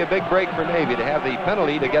 that could be a big break for Navy to have the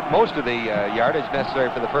penalty to get most of the yardage necessary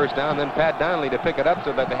for the first down, then Pat Donnelly to pick it up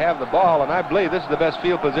so that they have the ball. And I believe this is the best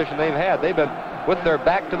field position they've had. They've been with their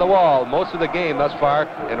back to the wall most of the game thus far,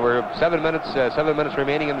 and we're 7 minutes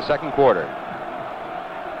remaining in the second quarter.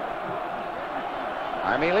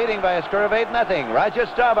 Army leading by a score of 8-0. Roger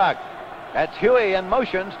Staubach. That's Huey in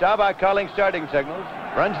motion. Staubach calling starting signals.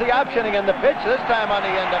 Runs the optioning in the pitch, this time on the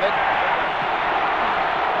end of it.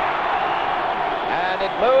 And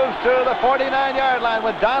it moves to the 49-yard line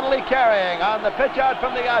with Donnelly carrying on the pitch out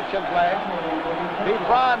from the option play. Pete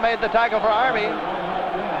Braun made the tackle for Army.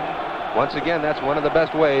 Once again, that's one of the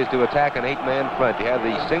best ways to attack an 8-man front. You have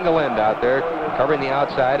the single end out there covering the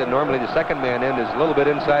outside, and normally the second man end is a little bit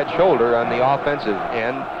inside shoulder on the offensive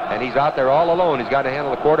end, and he's out there all alone. He's got to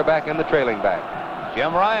handle the quarterback and the trailing back.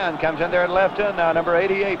 Jim Ryan comes in there at left end now, number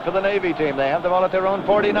 88 for the Navy team. They have the ball at their own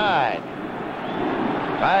 49.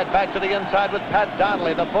 Right back to the inside with Pat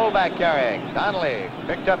Donnelly, the fullback carrying. Donnelly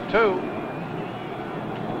picked up 2.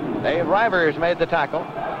 Dave Rivers made the tackle.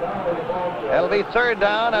 It'll be 3rd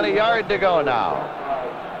down and a yard to go now.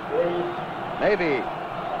 Navy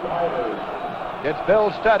gets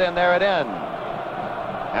Bill Studd in there at end.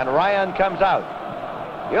 And Ryan comes out.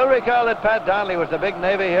 You'll recall that Pat Donnelly was the big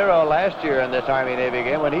Navy hero last year in this Army-Navy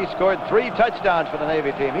game when he scored 3 touchdowns for the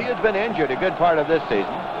Navy team. He has been injured a good part of this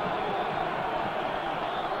season.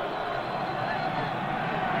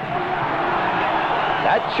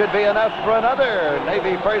 That should be enough for another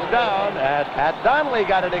Navy first down as Pat Donnelly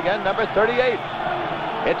got it again, number 38.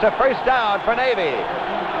 It's a first down for Navy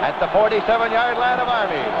at the 47-yard line of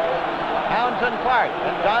Army. Townsend Clark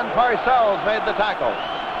and Don Parcells made the tackle.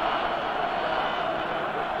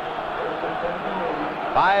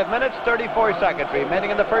 5 minutes, 34 seconds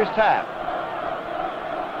remaining in the first half.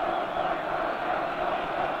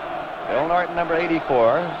 Bill Norton, number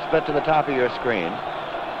 84, split to the top of your screen.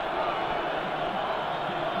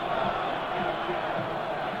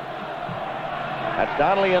 That's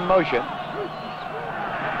Donnelly in motion.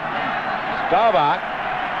 Staubach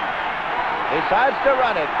decides to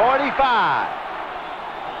run it, 45.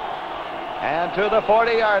 And to the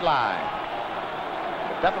 40-yard line.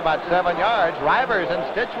 It's up about 7 yards. Rivers and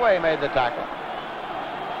Stichweh made the tackle.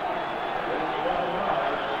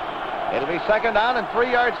 It'll be 2nd down and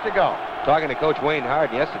 3 yards to go. Talking to Coach Wayne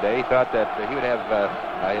Hard yesterday, he thought that he would have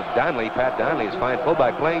Pat Donnelly, his fine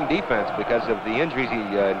fullback, playing defense because of the injuries he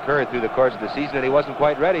incurred through the course of the season, and he wasn't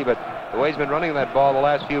quite ready. But the way he's been running that ball the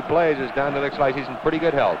last few plays is Donnelly looks like he's in pretty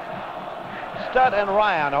good health. Studd and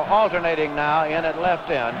Ryan are alternating now in at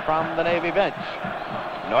left end from the Navy bench.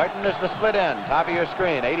 Norton is the split end, top of your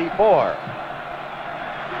screen, 84.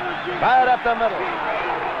 Right up the middle.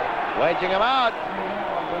 Wedging him out.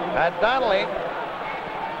 Pat Donnelly.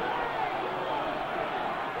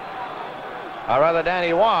 Or rather,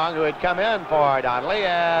 Danny Wong, who had come in for Donnelly,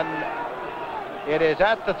 and it is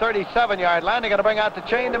at the 37-yard line. They're going to bring out the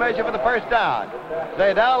chain to measure for the first down.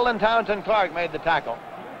 Zaydell and Townsend Clark made the tackle.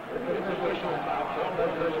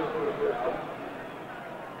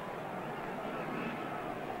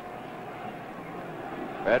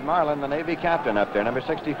 Fred Marlin, the Navy captain, up there, number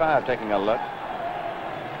 65, taking a look.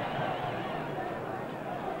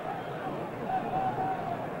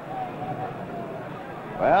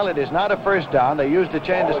 Well, it is not a first down. They used the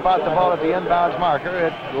chain to spot the ball at the inbounds marker.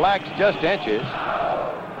 It lacks just inches.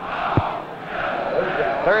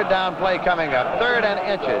 3rd down play coming up. 3rd and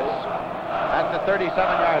inches at the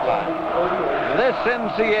 37-yard line. This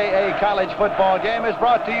NCAA college football game is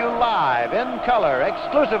brought to you live in color,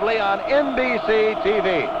 exclusively on NBC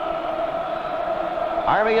TV.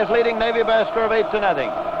 Army is leading Navy by a score of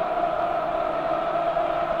 8-0.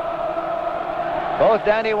 Both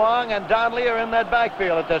Danny Wong and Donnelly are in that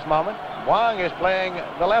backfield at this moment. Wong is playing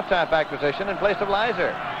the left halfback position in place of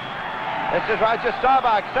Leiser. This is Roger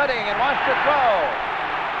Staubach studying and wants to throw.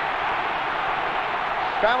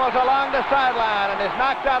 Scrambles along the sideline and is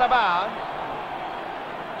knocked out of bounds.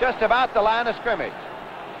 Just about the line of scrimmage.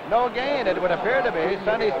 No gain, it would appear to be.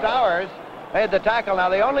 Sonny Stowers made the tackle. Now,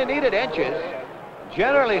 they only needed inches.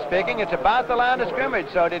 Generally speaking, it's about the line of scrimmage.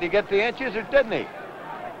 So did he get the inches or didn't he?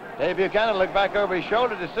 Dave Buchanan looked back over his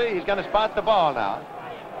shoulder to see. He's going to spot the ball now.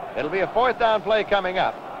 It'll be a 4th down play coming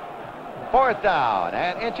up. 4th down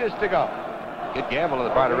and inches to go. Good gamble on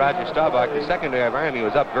the part of Roger Staubach. The secondary of Army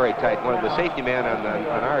was up very tight. One of the safety men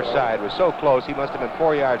on our side was so close, he must have been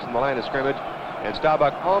 4 yards from the line of scrimmage, and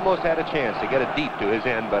Staubach almost had a chance to get it deep to his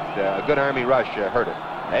end, but a good Army rush hurt it.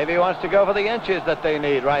 Navy wants to go for the inches that they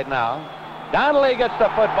need right now. Donnelly gets the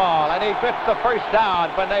football, and he gets the 1st down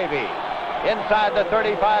for Navy inside the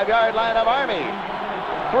 35-yard line of Army.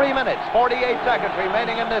 3 minutes, 48 seconds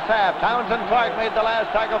remaining in this half. Townsend Clark made the last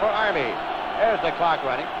tackle for Army. There's the clock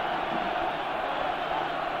running.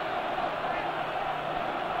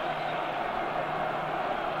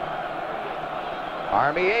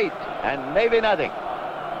 Army 8 and Navy nothing.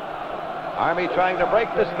 Army trying to break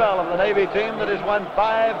the spell of the Navy team that has won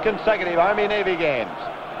 5 consecutive Army-Navy games.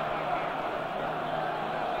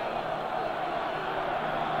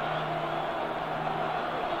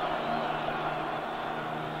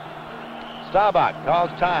 Staubach calls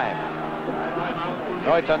time.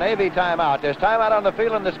 So it's a Navy timeout. There's timeout on the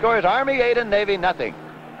field, and the score is Army 8 and Navy nothing.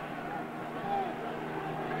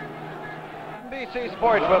 NBC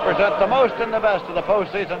Sports will present the most and the best of the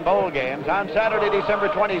postseason bowl games on Saturday, December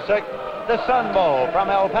 26th, the Sun Bowl from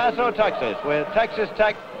El Paso, Texas, with Texas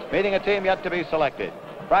Tech meeting a team yet to be selected.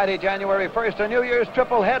 Friday, January 1st, a New Year's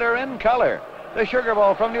triple header in color. The Sugar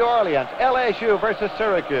Bowl from New Orleans, LSU versus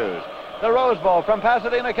Syracuse. The Rose Bowl from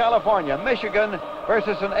Pasadena, California, Michigan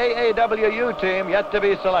versus an AAWU team yet to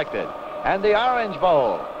be selected. And the Orange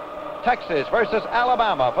Bowl, Texas versus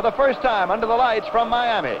Alabama for the first time under the lights from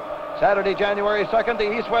Miami. Saturday, January 2nd,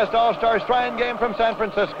 the East-West All-Star Shrine Game from San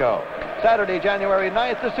Francisco. Saturday, January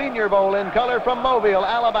 9th, the Senior Bowl in color from Mobile,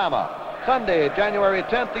 Alabama. Sunday, January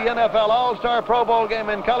 10th, the NFL All-Star Pro Bowl game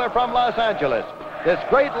in color from Los Angeles. This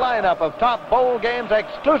great lineup of top bowl games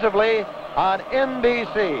exclusively on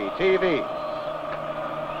NBC TV.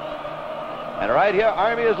 And right here,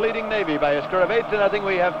 Army is leading Navy by a score of 8-0.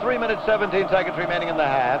 We have 3 minutes, 17 seconds remaining in the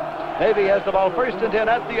half. Navy has the ball 1st and 10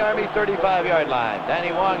 at the Army 35-yard line.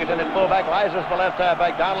 Danny Wong is in at fullback. Liza's the left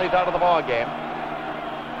halfback. Donnelly's out of the ball game.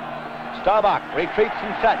 Staubach retreats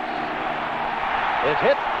and sets. Is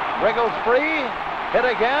hit, wriggles free, hit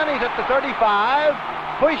again. He's at the 35.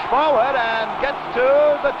 Push forward and gets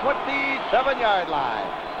to the 27-yard line.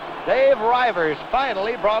 Dave Rivers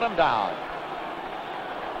finally brought him down.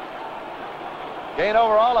 Gain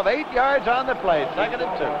overall of 8 yards on the play, 2nd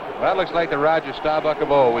and 2. Well, it looks like the Roger Staubach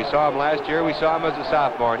of old. We saw him last year. We saw him as a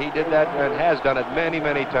sophomore, and he did that and has done it many,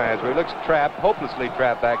 many times, where he looks trapped, hopelessly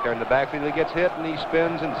trapped back there in the backfield. He gets hit, and he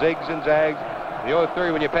spins and zigs and zags. The old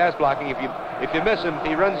theory when you're pass blocking, if you miss him, if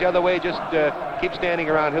he runs the other way, just keep standing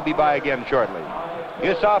around. He'll be by again shortly.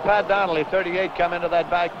 You saw Pat Donnelly, 38, come into that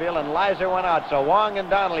backfield, and Lizer went out. So Wong and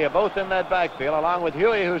Donnelly are both in that backfield, along with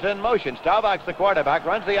Huey, who's in motion. Staubach's the quarterback,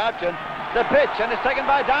 runs the option, the pitch, and it's taken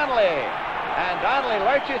by Donnelly. And Donnelly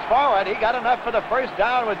lurches forward. He got enough for the 1st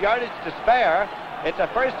down with yardage to spare. It's a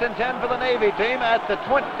 1st and 10 for the Navy team at the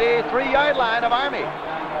 23-yard line of Army.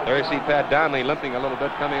 There you see Pat Donnelly limping a little bit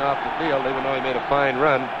coming off the field, even though he made a fine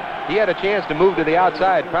run. He had a chance to move to the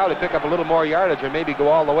outside, probably pick up a little more yardage or maybe go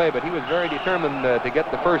all the way, but he was very determined to get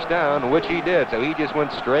the 1st down, which he did, so he just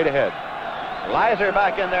went straight ahead. Lizer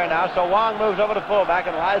back in there now, so Wong moves over to fullback,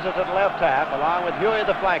 and Lizer to the left half, along with Huey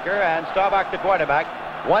the flanker and Staubach the quarterback.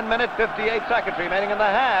 1 minute, 58 seconds remaining in the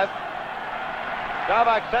half.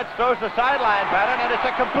 Staubach sets, throws the sideline pattern, and it's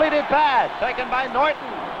a completed pass, taken by Norton.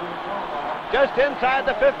 Just inside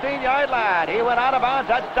the 15-yard line. He went out of bounds.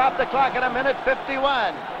 That stopped the clock at 1 minute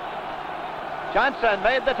 51. Johnson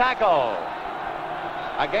made the tackle.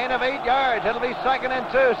 A gain of 8 yards. It'll be 2nd and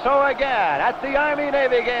 2. So again, at the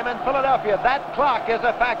Army-Navy game in Philadelphia, that clock is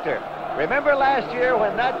a factor. Remember last year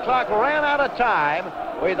when that clock ran out of time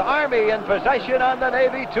with Army in possession on the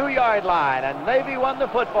Navy 2-yard line, and Navy won the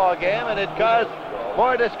football game, and it caused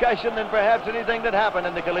more discussion than perhaps anything that happened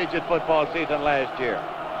in the collegiate football season last year.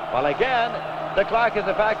 Well, again, the clock is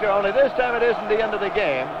a factor, only this time it isn't the end of the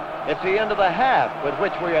game. It's the end of the half with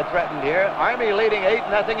which we are threatened here. Army leading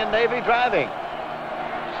 8-0 and Navy driving.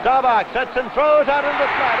 Staubach sets and throws out into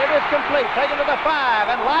the front. It is complete, taken to the 5,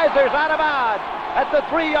 and Lizer's out of bounds at the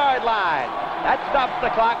 3-yard line. That stops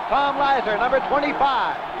the clock. Tom Lizer, number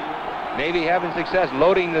 25. Navy having success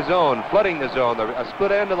loading the zone, flooding the zone. A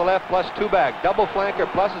split end to the left plus 2 back. Double flanker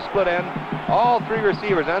plus a split end. All 3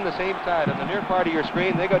 receivers on the same side. On the near part of your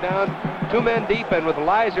screen, they go down 2 men deep, and with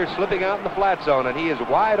Lizer slipping out in the flat zone, and he is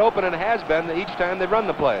wide open and has been each time they run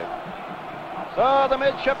the play. So the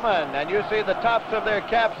midshipmen, and you see the tops of their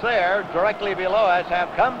caps there directly below us, have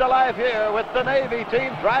come to life here with the Navy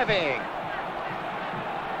team driving.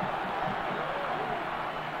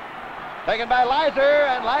 Taken by Leiser,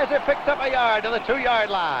 and Leiser picks up a yard to the 2-yard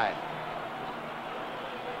line.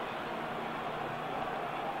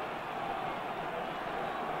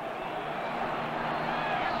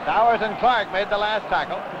 Stowers and Clark made the last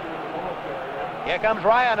tackle. Here comes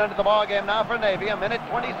Ryan into the ball game now for Navy.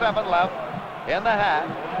 1:27 left in the half.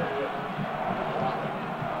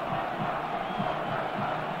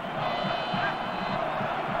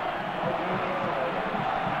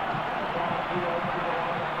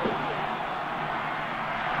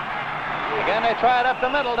 Again, they try it up the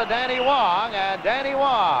middle to Danny Wong, and Danny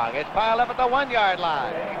Wong is piled up at the 1-yard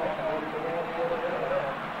line.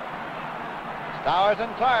 Stowers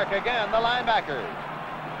and Clark again, the linebackers.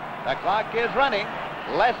 The clock is running.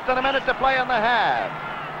 Less than a minute to play in the half.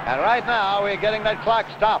 And right now we're getting that clock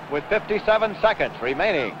stopped with 57 seconds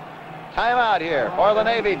remaining. Timeout here for the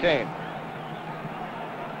Navy team.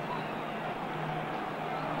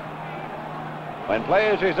 When play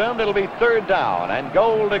is resumed, it'll be 3rd down and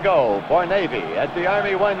goal to go for Navy at the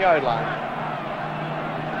Army 1-yard line.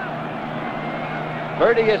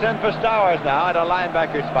 Birdie is in for Stowers now at a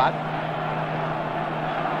linebacker spot.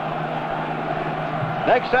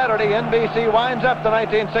 Next Saturday, NBC winds up the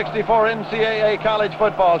 1964 NCAA college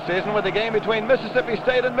football season with a game between Mississippi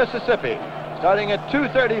State and Mississippi, starting at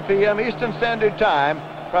 2:30 p.m. Eastern Standard Time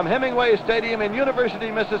from Hemingway Stadium in University,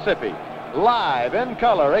 Mississippi. Live in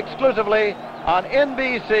color, exclusively on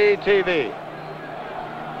NBC TV.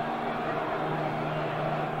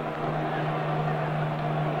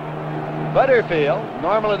 Butterfield,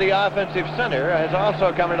 normally the offensive center, has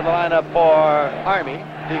also come into the lineup for Army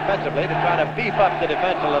defensively to try to beef up the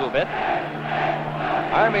defense a little bit.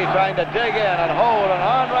 Army trying to dig in and hold an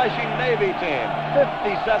on-rushing Navy team.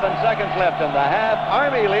 57 seconds left in the half.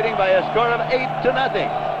 Army leading by a score of 8-0.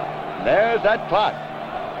 There's that clock.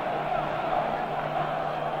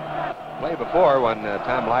 Play before, when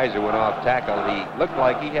Tom Leiser went off tackle, he looked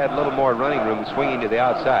like he had a little more running room swinging to the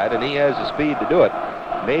outside, and he has the speed to do it.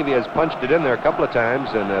 Navy has punched it in there a couple of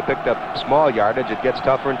times and picked up small yardage. It gets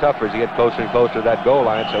tougher and tougher as you get closer and closer to that goal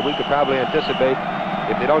line, so we could probably anticipate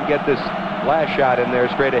if they don't get this last shot in there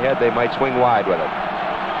straight ahead, they might swing wide with it.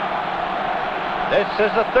 This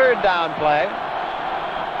is the 3rd down play.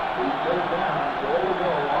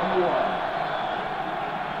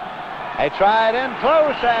 They try it in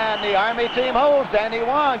close, and the Army team holds. Danny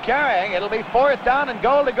Wong carrying. It'll be 4th down and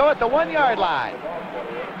goal to go at the 1-yard line.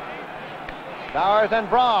 Stowers and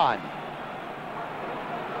Braun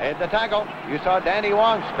made the tackle. You saw Danny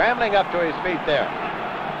Wong scrambling up to his feet there.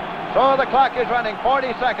 So the clock is running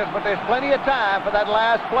 40 seconds, but there's plenty of time for that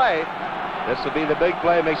last play. This will be the big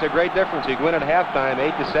play. It makes a great difference. You can win at halftime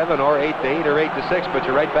 8-7 or 8-8 or 8-6, but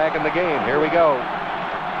you're right back in the game. Here we go.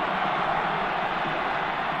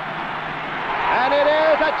 And it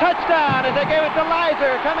is a touchdown as they gave it to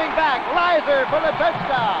Leiser. Coming back, Leiser for the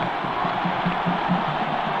touchdown.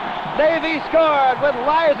 Navy scored with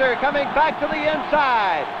Leiser coming back to the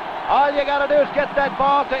inside. All you got to do is get that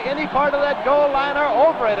ball to any part of that goal line or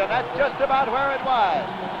over it, and that's just about where it was.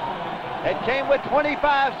 It came with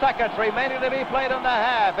 25 seconds remaining to be played in the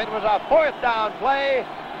half. It was a 4th down play.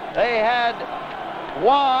 They had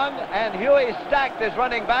Wong and Huey stacked as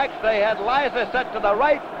running backs. They had Leiser set to the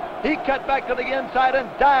right. He cut back to the inside and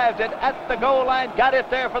dived it at the goal line, got it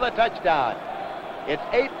there for the touchdown. It's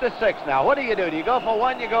 8-6 now. What do? Do you go for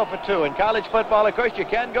 1, you go for 2. In college football, of course, you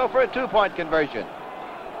can go for a 2-point conversion.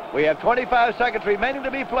 We have 25 seconds remaining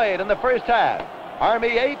to be played in the first half.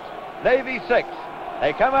 Army 8, Navy 6.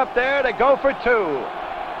 They come up there to go for 2.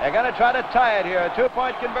 They're going to try to tie it here, a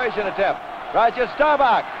 2-point conversion attempt. Roger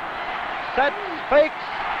Staubach sets, fakes,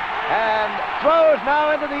 and throws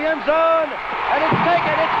now into the end zone, and it's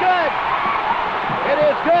taken. It's good. It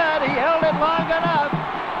is good. He held it long enough.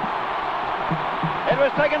 It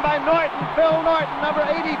was taken by Norton, Phil Norton, number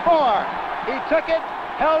 84. He took it,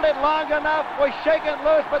 held it long enough, was shaken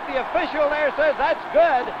loose, but the official there says that's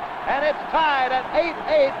good, and it's tied at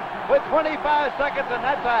 8-8 with 25 seconds, and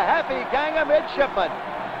that's a happy gang of midshipmen.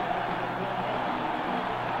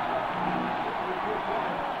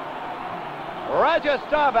 Roger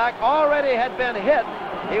Staubach already had been hit.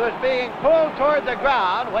 He was being pulled toward the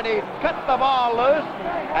ground when he cut the ball loose,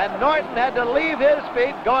 and Norton had to leave his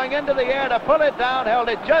feet going into the air to pull it down, held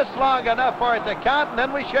it just long enough for it to count, and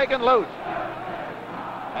then was shaken loose.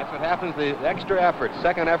 That's what happens, the extra effort,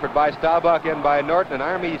 second effort by Staubach and by Norton, and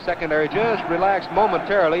Army secondary just relaxed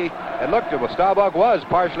momentarily. It looked, well, Staubach was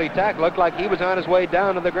partially tackled, looked like he was on his way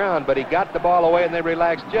down to the ground, but he got the ball away and they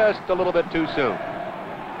relaxed just a little bit too soon.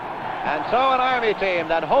 And so an Army team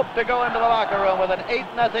that hoped to go into the locker room with an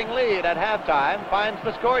 8-0 lead at halftime finds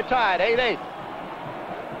the score tied, 8-8.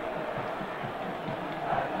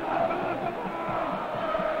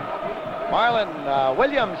 Marlon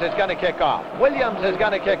Williams is going to kick off. Williams is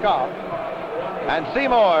going to kick off. And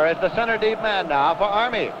Seymour is the center deep man now for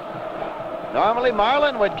Army. Normally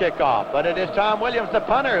Marlon would kick off, but it is Tom Williams, the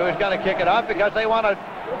punter, who's going to kick it off because they want to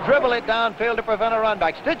dribble it downfield to prevent a run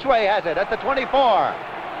back. Stichweh has it at the 24.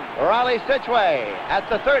 Rollie Stichweh at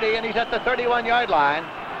the 30, and he's at the 31-yard line.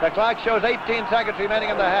 The clock shows 18 seconds remaining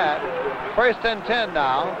in the half. 1st and 10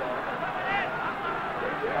 now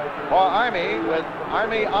for Army, with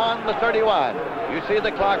Army on the 31. You see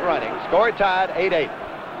the clock running. Score tied, 8-8.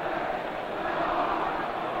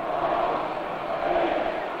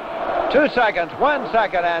 Two seconds, 1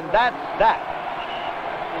 second, and that's that.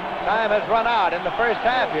 Time has run out in the first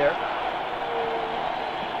half here.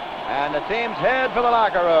 And the teams head for the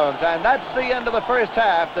locker rooms, and that's the end of the first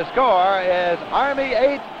half. The score is Army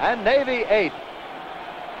 8 and Navy 8.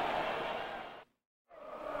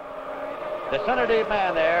 The center deep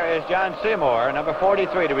man there is John Seymour, number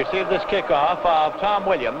 43, to receive this kickoff of Tom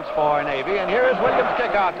Williams for Navy. And here is Williams'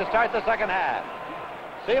 kickoff to start the second half.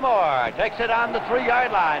 Seymour takes it on the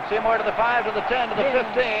 3-yard line. Seymour to the 5, to the 10, to the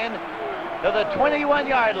 15, to the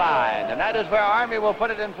 21-yard line. And that is where Army will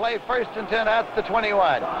put it in play, 1st and 10 at the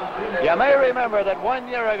 21. You may remember that 1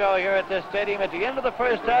 year ago here at this stadium, at the end of the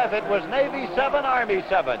first half, it was Navy 7, Army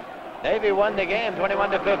 7. Navy won the game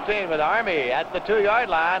 21-15 with Army at the 2-yard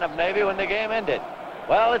line of Navy when the game ended.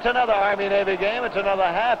 Well, it's another Army-Navy game. It's another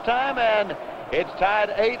halftime, and it's tied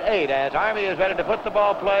 8-8 as Army is ready to put the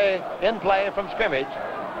ball in play from scrimmage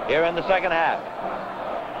here in the second half.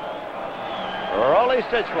 Rollie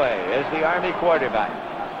Stichweh is the Army quarterback.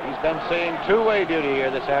 He's been seeing two-way duty here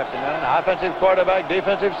this afternoon. Offensive quarterback,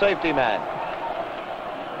 defensive safety man.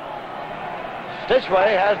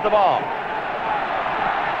 Stichweh has the ball.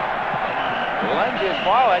 Lunges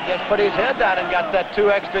forward, just put his head down and got that 2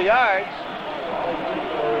 extra yards.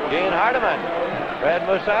 Gene Hardiman. Fred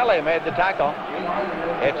Musali made the tackle.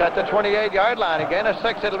 It's at the 28-yard line. Again, a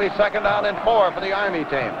 6. It'll be 2nd down and 4 for the Army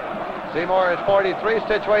team. Seymour is 43,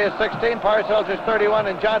 Stichweh is 16, Parcells is 31,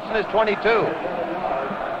 and Johnson is 22.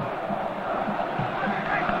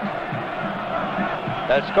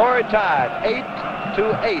 The score tied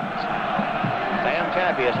 8-8. Sam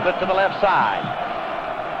Champion split to the left side.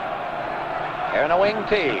 Here in a wing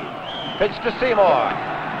tee. Pitch to Seymour.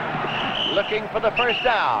 Looking for the first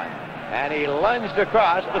down. And he lunged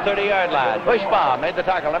across the 30-yard line. Bushbaum made the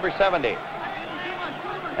tackle, number 70.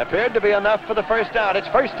 Appeared to be enough for the first down. It's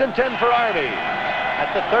 1st and 10 for Army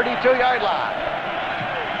at the 32-yard line.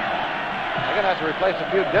 They're going to have to replace a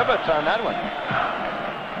few divots on that one.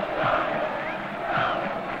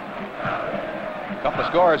 A couple of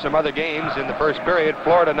scores from other games in the first period.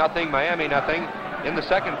 Florida nothing, Miami nothing. In the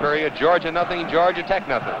second period, Georgia nothing, Georgia Tech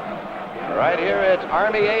nothing. Right here it's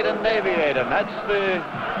Army 8 and Navy 8, and that's the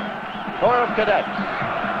Corps of Cadets.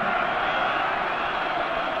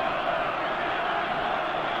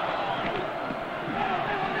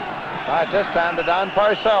 At this time to Don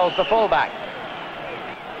Parcells, the fullback.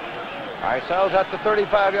 Parcells at the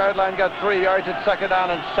 35-yard line got 3 yards at 2nd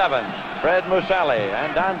down and 7. Fred Musali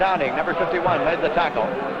and Don Downing, number 51, made the tackle.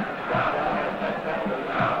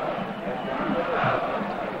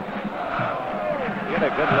 Get a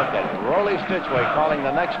good look at Rollie Stichweh calling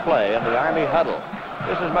the next play in the Army huddle.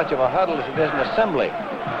 This is as much of a huddle as it is an assembly.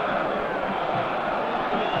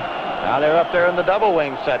 Now they're up there in the double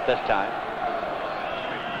wing set this time.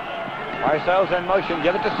 Parcells in motion.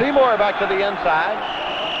 Give it to Seymour back to the inside.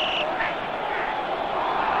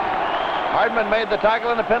 Hardman made the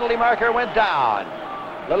tackle and the penalty marker went down.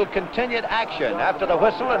 Little continued action after the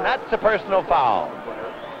whistle, and that's a personal foul.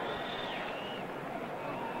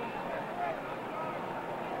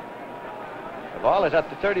 The ball is at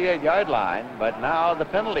the 38-yard line, but now the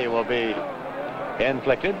penalty will be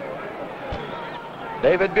inflicted.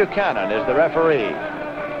 David Buchanan is the referee.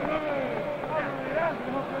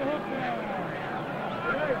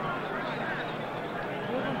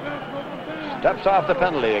 Steps off the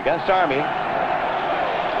penalty against Army.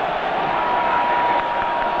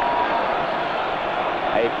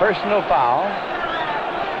 A personal foul.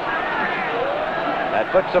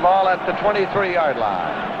 That puts the ball at the 23-yard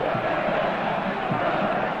line.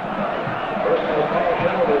 Personal foul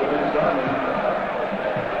penalty against Army.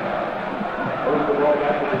 Moves the ball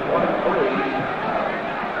back to the 23.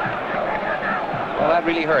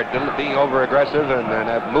 really hurt, being over-aggressive and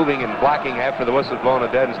moving and blocking after the whistle's blown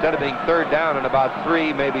dead. Instead of being third down and about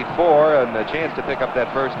 3, maybe 4, and a chance to pick up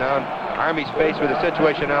that first down, Army's faced with a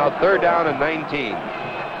situation now, third down and 19.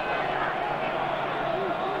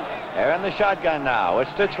 They're in the shotgun now with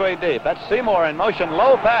Stichweh deep. That's Seymour in motion,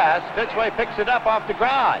 low pass. Stichweh picks it up off the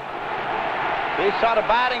ground. He's sort of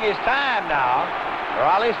biding his time now.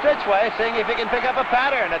 Rollie Stichweh seeing if he can pick up a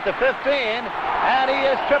pattern at the 15, and he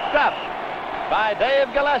is tripped up by Dave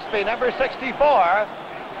Gillespie, number 64.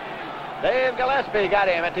 Dave Gillespie got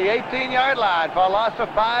him at the 18-yard line for a loss of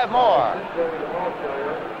 5 more.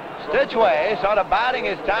 Stichweh sort of biding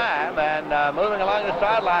his time and moving along the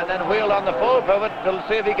sideline, then wheeled on the full pivot to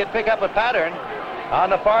see if he could pick up a pattern on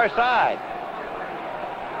the far side.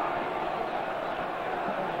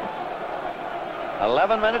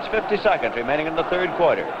 11 minutes, 50 seconds remaining in the third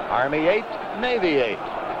quarter. Army 8, Navy 8.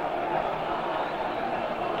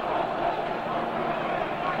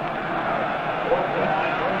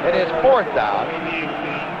 It is fourth down.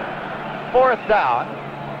 Fourth down.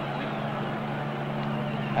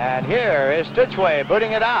 And here is Stichweh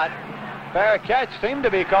booting it out. Fair catch seemed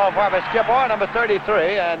to be called for by Skip Orr, number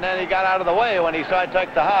 33, and then he got out of the way when he saw it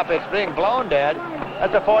take the hop. It's being blown dead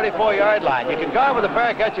at the 44-yard line. You can go with a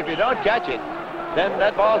fair catch. If you don't catch it, then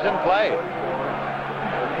that ball's in play.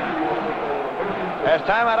 There's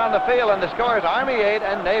time out on the field, and the score is Army 8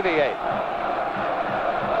 and Navy 8.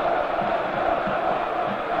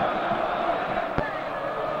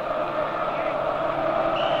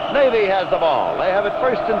 Navy has the ball. They have it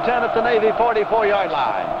first and 10 at the Navy 44-yard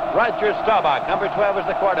line. Roger Staubach, number 12, is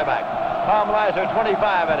the quarterback. Tom Leiser, 25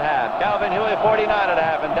 at half. Calvin Huey, 49 at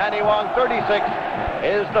half. And Danny Wong, 36,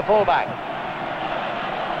 is the fullback.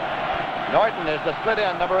 Norton is the split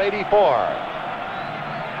end, number 84.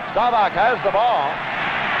 Staubach has the ball.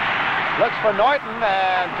 Looks for Norton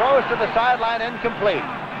and throws to the sideline, incomplete.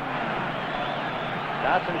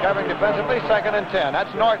 Johnson covering defensively, second and 10.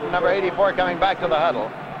 That's Norton, number 84, coming back to the huddle,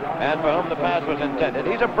 and for whom the pass was intended.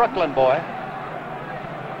 He's a Brooklyn boy.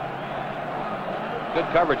 Good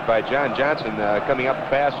coverage by John Johnson coming up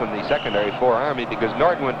fast from the secondary for Army, because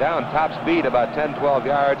Norton went down top speed about 10, 12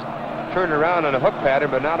 yards, turned around on a hook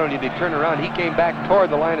pattern, but not only did he turn around, he came back toward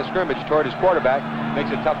the line of scrimmage, toward his quarterback.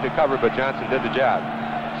 Makes it tough to cover, but Johnson did the job.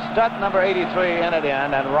 Stutt, number 83, in at the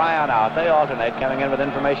end, and Ryan out. They alternate, coming in with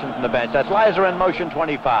information from the bench. That's Leiser in motion,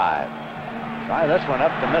 25. Try this one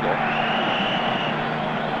up the middle.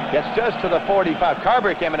 Gets just to the 45.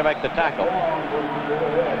 Carver came in to make the tackle.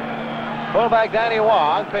 Fullback Danny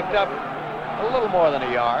Wong picked up a little more than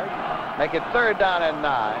a yard. Make it third down and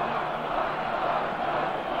 9.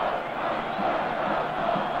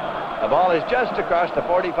 The ball is just across the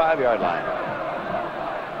 45-yard line.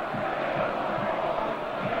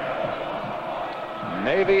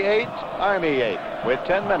 Navy 8, Army 8, with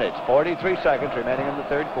 10 minutes, 43 seconds remaining in the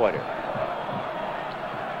third quarter.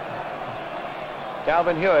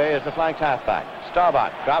 Calvin Huey is the flanked halfback.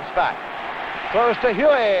 Staubach drops back. Throws to Huey,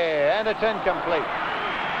 and it's incomplete.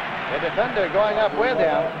 The defender going up with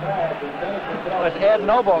him was Ed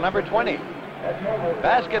Noble, number 20.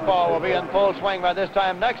 Basketball will be in full swing by this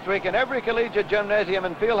time next week in every collegiate gymnasium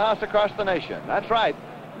and fieldhouse across the nation. That's right.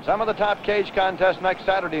 Some of the top cage contests next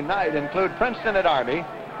Saturday night include Princeton at Army,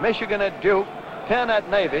 Michigan at Duke, Penn at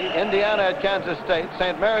Navy, Indiana at Kansas State,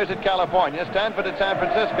 St. Mary's at California, Stanford at San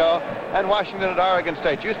Francisco, and Washington at Oregon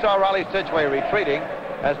State. You saw Rollie Stichweh retreating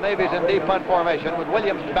as Navy's in deep punt formation with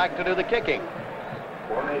Williams back to do the kicking.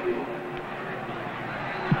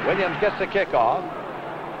 Williams gets the kickoff.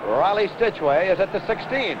 Rollie Stichweh is at the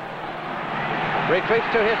 16. Retreats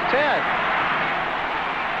to his 10.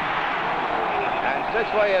 And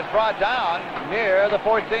Stichweh is brought down near the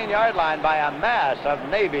 14-yard line by a mass of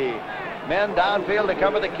Navy men downfield to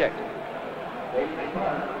cover the kick.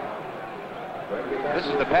 This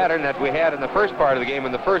is the pattern that we had in the first part of the game.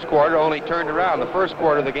 In the first quarter, only turned around. The first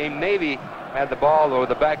quarter of the game, Navy had the ball over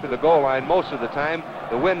the back of the goal line most of the time,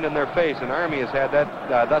 the wind in their face, and Army has had that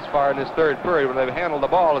thus far in this third period. When they've handled the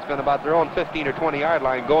ball, it's been about their own 15 or 20-yard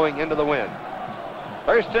line going into the wind.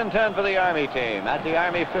 First and 10 for the Army team at the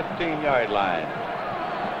Army 15-yard line.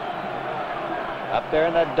 Up there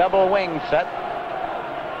in that double wing set.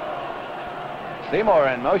 Seymour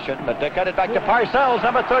in motion, but they cut it back to Parcells,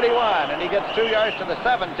 number 31, and he gets 2 yards to the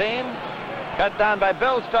 17. Cut down by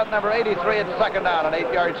Bill Stutt, number 83, at second down and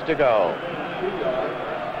 8 yards to go.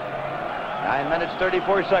 9 minutes,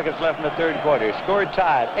 34 seconds left in the third quarter. Score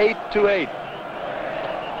tied, 8-8.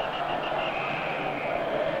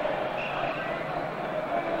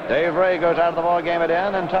 Dave Ray goes out of the ball game at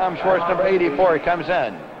end, and Tom Schwartz, number 84, comes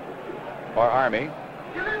in for Army.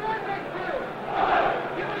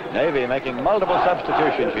 Navy making multiple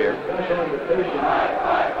substitutions here.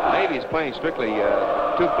 Navy is playing strictly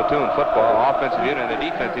two-platoon football, offensive unit and a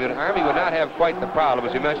defensive unit. Army would not have quite the problem,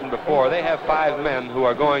 as you mentioned before. They have 5 men who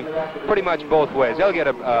are going pretty much both ways. They'll get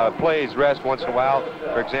a play's rest once in a while.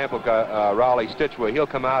 For example, Rollie Stichweh, he'll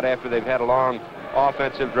come out after they've had a long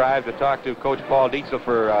offensive drive to talk to Coach Paul Dietzel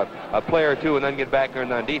for a play or two and then get back there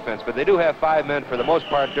on defense. But they do have 5 men, for the most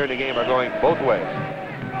part, during the game, are going both ways.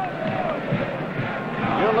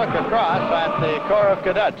 You look across at the Corps of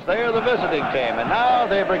Cadets. They are the visiting team. And now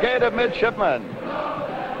the Brigade of Midshipmen.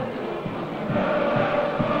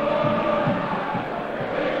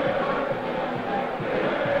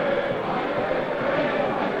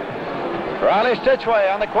 Rollie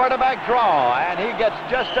Stichweh on the quarterback draw, and he gets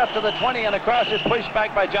just up to the 20 and across is pushed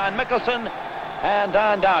back by John Mickelson and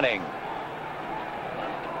Don Downing.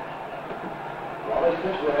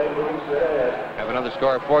 Have another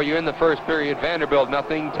score for you in the first period. Vanderbilt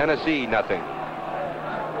nothing, Tennessee nothing.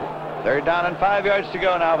 3rd down and 5 yards to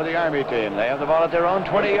go now for the Army team. They have the ball at their own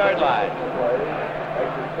 20-yard line.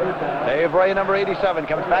 Dave Ray, number 87,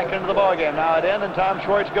 comes back into the ball game now at end, and Tom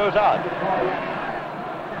Schwartz goes out.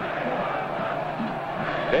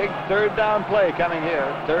 Big 3rd down play coming here.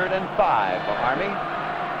 3rd and 5 for Army.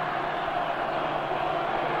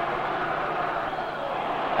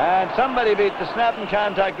 And somebody beat the snap, and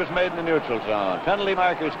contact was made in the neutral zone. Penalty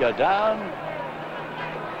markers go down.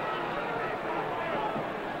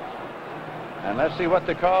 And let's see what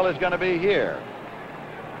the call is going to be here.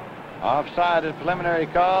 Offside, a preliminary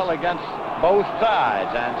call against both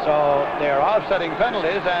sides. And so they're offsetting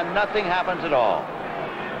penalties, and nothing happens at all.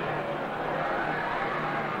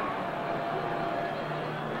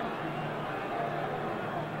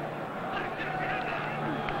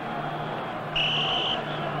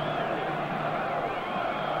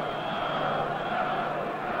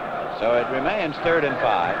 So it remains 3rd and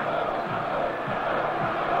 5.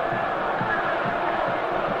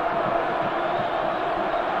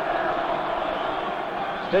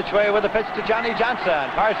 Stichweh with the pitch to Johnny Johnson.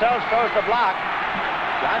 Parcells throws the block.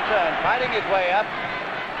 Johnson fighting his way up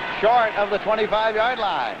short of the 25-yard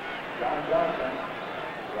line.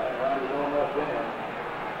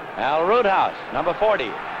 Al Roothouse, number 40.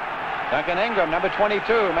 Duncan Ingram, number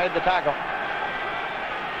 22, made the tackle.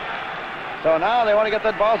 So now they want to get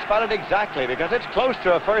that ball spotted exactly, because it's close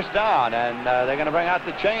to a 1st down, and they're going to bring out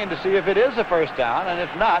the chain to see if it is a 1st down, and if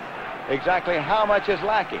not, exactly how much is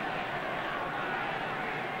lacking.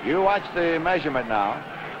 You watch the measurement now.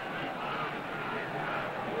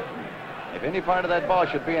 If any part of that ball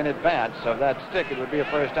should be in advance of that stick, it would be a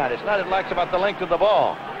 1st down. It's not. It lacks about the length of the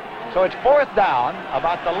ball. So it's 4th down,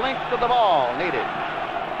 about the length of the ball needed.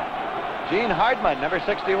 Gene Hardman, number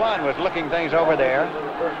 61, was looking things over there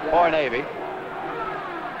for Navy.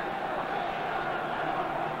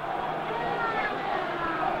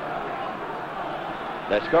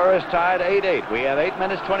 The score is tied 8-8. We have 8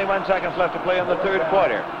 minutes, 21 seconds left to play in the 3rd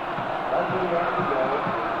quarter.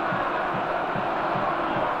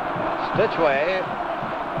 Stichweh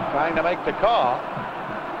trying to make the call.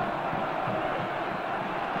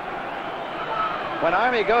 When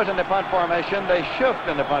Army goes into punt formation, they shift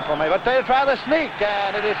in the punt formation, but they try the sneak,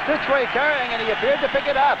 and it is Stichweh carrying, and he appeared to pick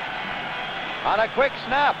it up on a quick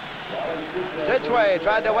snap. Stichweh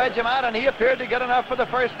tried to wedge him out, and he appeared to get enough for the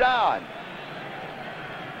 1st down.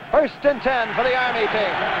 1st and 10 for the Army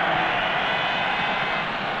team.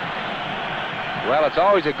 Well, it's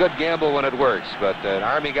always a good gamble when it works, but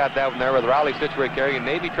Army got that one there with Rollie Stichweh carrying.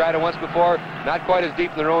 Navy tried it once before, not quite as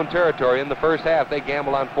deep in their own territory. In the 1st half, they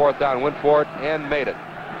gambled on 4th down, went for it, and made it.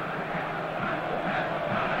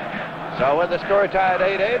 So with the score tied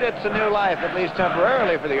 8-8, it's a new life, at least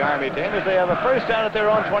temporarily, for the Army team, as they have a 1st down at their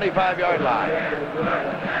own 25-yard line.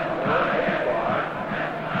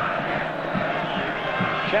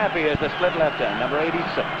 Chappie is the split left end, number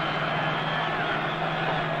 86.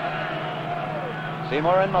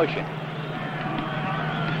 Seymour in motion.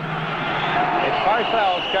 It's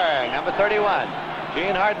Parcells carrying, number 31.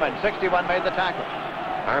 Gene Hardman, 61, made the tackle.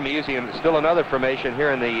 Army using still another formation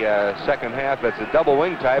here in the 2nd half. That's a double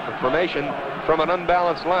wing type of formation from an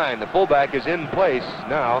unbalanced line. The fullback is in place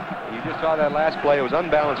now. You just saw that last play. It was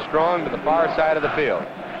unbalanced strong to the far side of the field.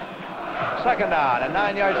 2nd down and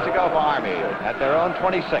 9 yards to go for Army at their own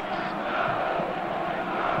 26.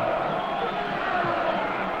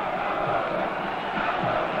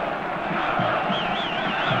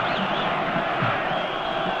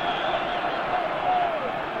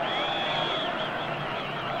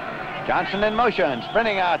 Johnson in motion,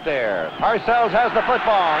 sprinting out there. Parcells has the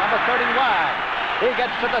football, number 31. He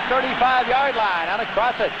gets to the 35-yard line and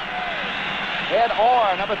across it. Ed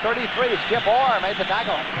Orr, number 33, Skip Orr made the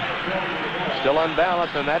tackle. Still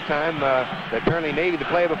unbalanced, and that time, apparently Navy, the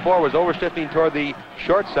play before, was overshifting toward the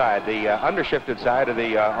short side, the undershifted side of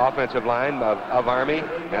the offensive line of Army.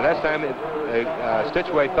 And this time,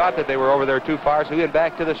 Stichweh thought that they were over there too far, so he went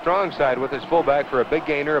back to the strong side with his fullback for a big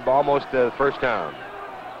gainer of almost first down.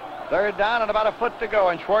 Third down and about a foot to go,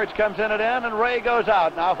 and Schwartz comes in at end, and Ray goes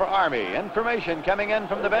out now for Army. Information coming in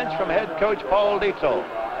from the bench from head coach Paul Dietzel.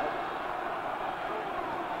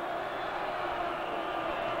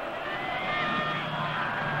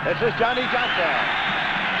 This is Johnny Johnson.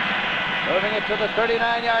 Moving it to the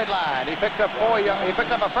 39-yard line. He picked up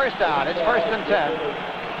a first down. It's 1st and 10.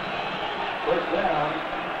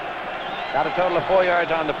 Got a total of 4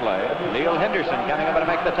 yards on the play. Neil Henderson coming up to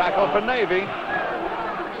make the tackle for Navy.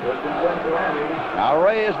 Now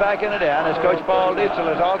Ray is back in it as Coach Paul Dietzel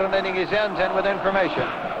is alternating his ends in with information.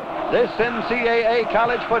 This NCAA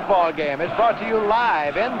college football game is brought to you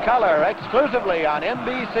live in color exclusively on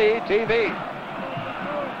NBC TV.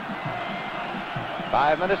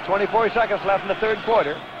 5 minutes, 24 seconds left in the third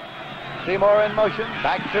quarter. Seymour in motion,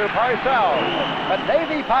 back to Parcells. But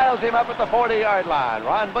Navy piles him up at the 40-yard line.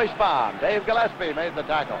 Ron Bushbaum, Dave Gillespie made the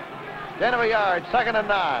tackle. 10 of a yard, 2nd and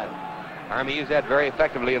 9. Army used that very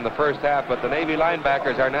effectively in the first half, but the Navy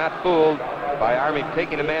linebackers are not fooled by Army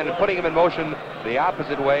taking a man and putting him in motion the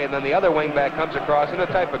opposite way, and then the other wingback comes across in a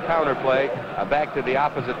type of counter play back to the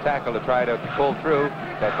opposite tackle to try to pull through.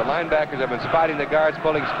 But the linebackers have been spotting the guards,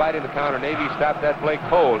 spotting the counter. Navy stopped that play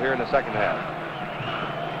cold here in the second half.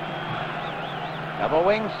 Double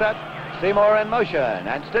wing set, Seymour in motion,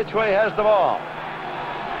 and Stichweh has the ball.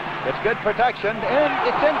 It's good protection, and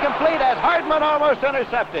it's incomplete as Hardman almost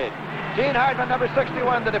intercepted. Gene Hardman, number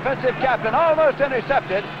 61, the defensive captain, almost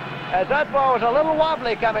intercepted as that ball was a little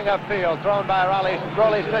wobbly coming upfield, thrown by Rollie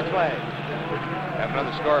Stichweh. Have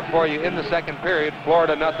another score for you in the second period.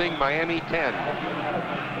 Florida 0, Miami 10.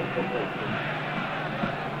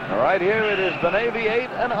 Right here it is the Navy 8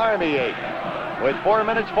 and Army 8 with 4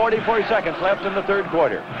 minutes, 44 seconds left in the third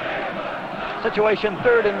quarter. Situation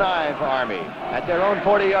 3rd and 9 for Army at their own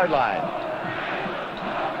 40-yard line.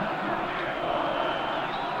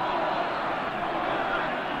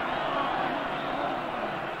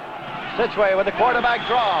 Stichweh with the quarterback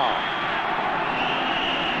draw.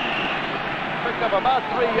 Picked up about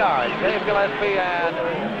 3 yards. Dave Gillespie and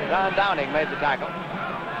Don Downing made the tackle.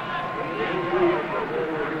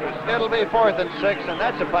 It'll be 4th and 6, and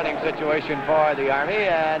that's a punting situation for the Army,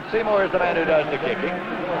 and Seymour is the man who does the kicking.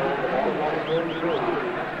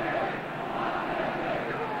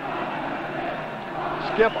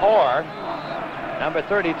 Skip Orr, number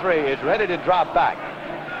 33, is ready to drop back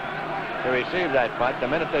to receive that punt the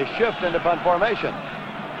minute they shift into punt formation.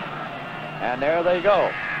 And there they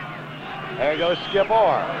go. There goes Skip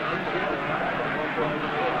Orr.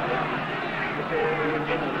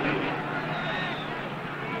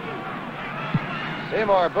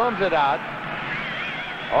 Seymour booms it out.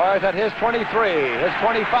 Orr is at his 23, his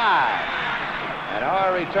 25. And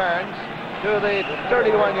Orr returns to the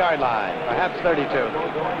 31-yard line, perhaps 32.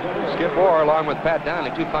 Skip Orr, along with Pat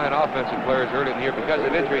Donnelly, two fine offensive players early in the year because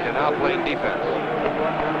of injuries and now playing defense.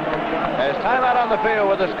 There's timeout on the field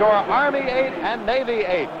with the score Army 8 and Navy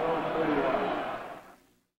 8.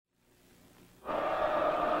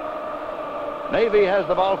 Navy has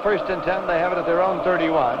the ball 1st and 10. They have it at their own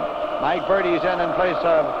 31. Mike Birdie's in place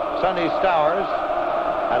of Sonny Stowers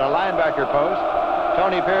at a linebacker post.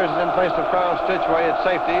 Tony Pierce is in place of Carl Stichweh at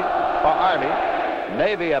safety for Army.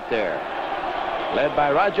 Navy up there, led by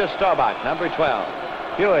Roger Staubach, number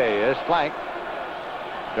 12. Huey is flanked.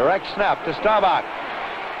 Direct snap to Staubach.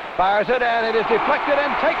 Fires it, and it is deflected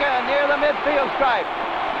and taken near the midfield stripe.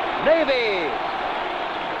 Navy.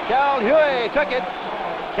 Cal Huey took it.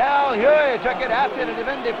 Cal Huey took it after it had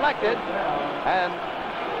been deflected, and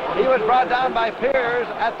he was brought down by Pierce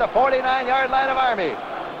at the 49-yard line of Army.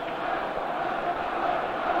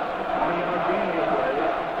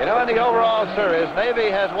 You know, in the overall series, Navy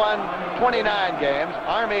has won 29 games,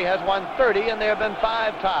 Army has won 30, and there have been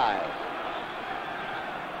 5 ties.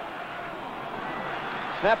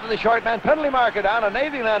 Snap to the short man, penalty marker down. A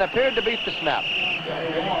Navy man appeared to beat the snap.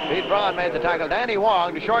 Pete Braun made the tackle. Danny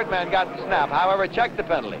Wong, the short man, got the snap, however, checked the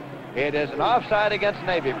penalty. It is an offside against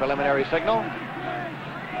Navy preliminary signal.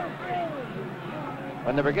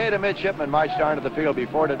 When the brigade of midshipmen marched onto the field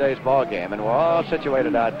before today's ball game and were all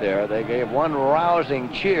situated out there, they gave one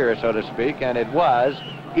rousing cheer, so to speak, and it was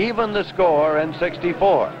even the score in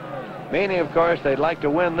 64. Meaning, of course, they'd like to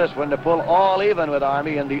win this one to pull all even with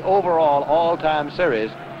Army in the overall all-time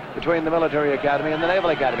series between the Military Academy and the Naval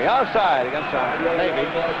Academy. Offside against the Navy.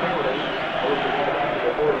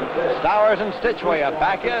 Stowers and Stichweh are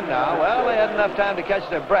back in now. Well, they had enough time to catch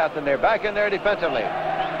their breath, and they're back in there defensively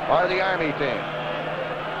for the Army team.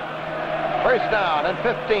 First down and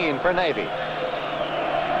 15 for Navy.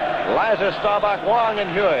 Liza, Staubach, Wong, and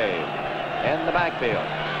Huey in the backfield.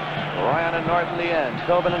 Ryan and Norton the end.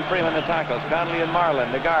 Stobin and Freeman the tackles. Connolly and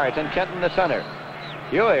Marlin the guards. And Kenton the center.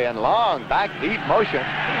 Huey and long, back deep motion.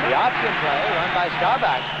 The option play run by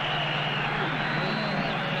Staubach.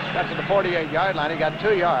 Got to the 48-yard line. He got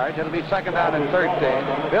 2 yards. It'll be second down and 13.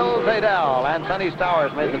 Bill Zadell and Sonny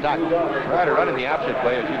Stowers made the tackle. Prior to running the option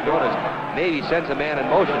play, as you've noticed, Navy sends a man in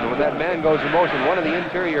motion. And when that man goes in motion, one of the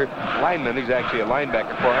interior linemen, he's actually a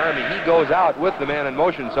linebacker for Army, he goes out with the man in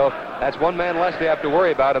motion. So that's one man less they have to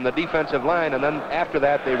worry about on the defensive line. And then after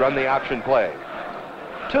that, they run the option play.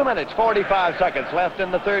 2 minutes, 45 seconds left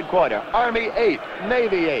in the third quarter. Army 8,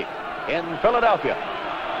 Navy 8 in Philadelphia.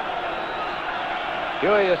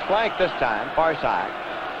 Huey is flanked this time, far side.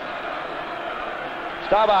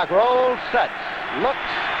 Staubach rolls, sets, looks,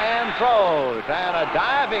 and throws. And a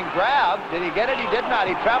diving grab. Did he get it? He did not.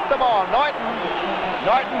 He trapped the ball. Norton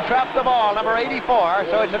trapped the ball, number 84,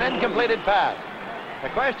 so it's an incompleted pass. The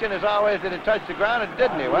question is always, did it touch the ground, or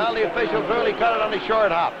didn't he? Well, the officials really cut it on the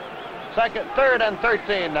short hop. Third and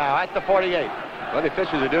 13 now at the 48. Well, the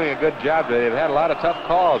officials are doing a good job. They've had a lot of tough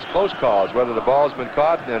calls, close calls, whether the ball's been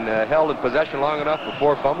caught and held in possession long enough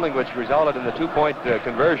before fumbling, which resulted in the 2-point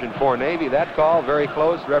conversion for Navy. That call, very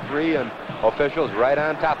close. Referee and officials right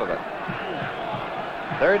on top of it.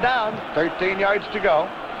 Third down, 13 yards to go.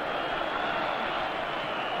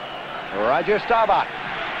 Roger Staubach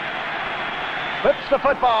whips the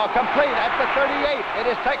football complete at the 38. It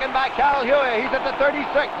is taken by Cal Huey. He's at the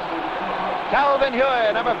 36. Calvin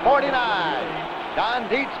Huey, number 49. Don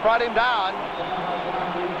Dietz brought him down.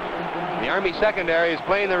 The Army secondary is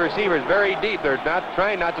playing the receivers very deep. They're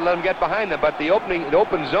trying not to let them get behind them, but the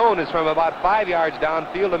open zone is from about 5 yards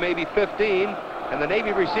downfield to maybe 15, and the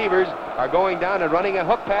Navy receivers are going down and running a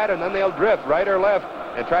hook pattern, and then they'll drift right or left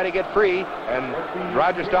and try to get free, and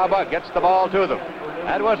Roger Staubach gets the ball to them.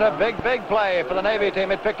 That was a big play for the Navy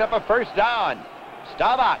team. It picked up a first down.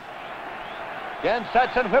 Staubach again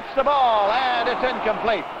sets and whips the ball, and it's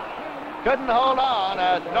incomplete. Couldn't hold on.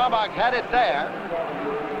 Staubach had it there,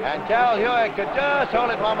 and Cal Huey could just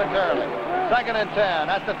hold it momentarily. Second and 10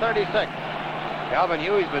 at the 36. Calvin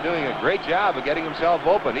Huey's been doing a great job of getting himself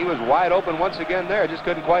open. He was wide open once again there, just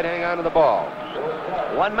couldn't quite hang on to the ball.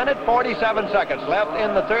 1 minute, 47 seconds left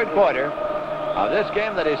in the third quarter of this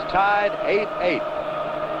game that is tied 8-8.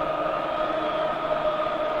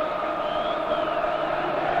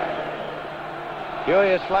 Huey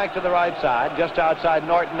is flanked to the right side, just outside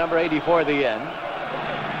Norton, number 84, the end.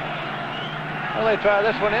 Well, they try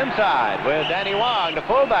this one inside with Danny Wong, the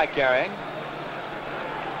fullback, carrying.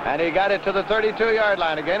 And he got it to the 32-yard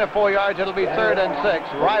line. Again, at 4 yards, it'll be third and 6.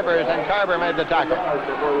 Rivers and Carver made the tackle.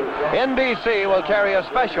 NBC will carry a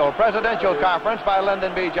special presidential conference by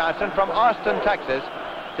Lyndon B. Johnson from Austin, Texas,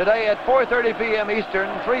 today at 4:30 p.m. Eastern,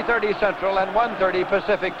 3:30 Central, and 1:30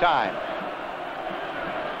 Pacific time.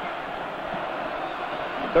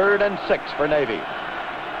 Third and 6 for Navy.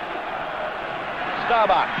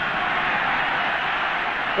 Staubach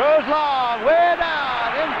throws long, way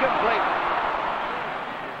down, incomplete.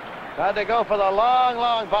 Had to go for the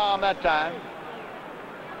long bomb that time.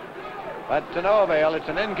 But to no avail, it's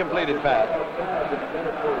an incompleted pass.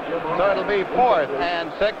 So it'll be 4th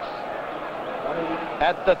and 6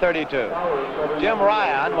 at the 32. Jim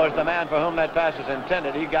Ryan was the man for whom that pass is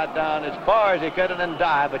intended. He got down as far as he could and then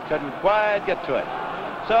dived, but couldn't quite get to it.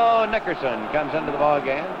 So Nickerson comes into the ball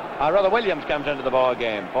game. Williams comes into the ball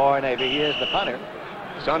game for Navy. He is the punter.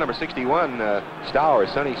 Saw number 61,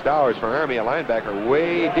 Stowers, Sonny Stowers for Army, a linebacker,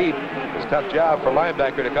 way deep. It's a tough job for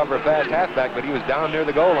linebacker to cover a fast halfback, but he was down near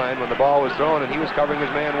the goal line when the ball was thrown, and he was covering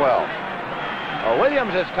his man well.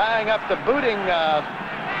 Williams is tying up the booting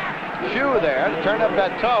shoe there to turn up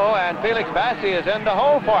that toe, and Felix Bassi is in the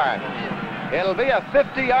hole for him. It'll be a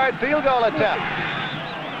 50-yard field goal attempt.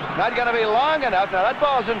 Not going to be long enough. Now, that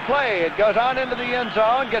ball's in play. It goes on into the end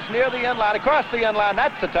zone, gets near the end line, across the end line.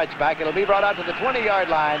 That's the touchback. It'll be brought out to the 20-yard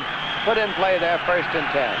line, put in play there, first and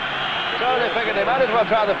 10. So they figured they might as well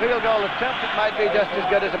try the field goal attempt. It might be just as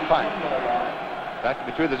good as a punt. That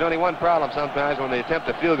to be true, there's only one problem sometimes when they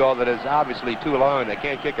attempt a field goal that is obviously too long and they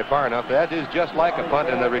can't kick it far enough. That is just like a punt,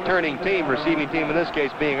 and the returning team, receiving team in this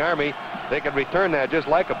case being Army, they can return that just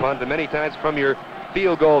like a punt, and many times from your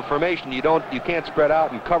field goal formation, you can't spread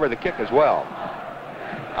out and cover the kick as well.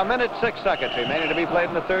 1 minute, 6 seconds remaining to be played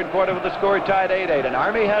in the third quarter with the score tied 8-8, and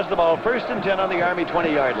Army has the ball first and 10 on the Army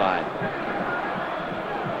 20-yard line.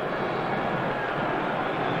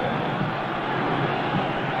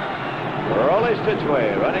 Rollie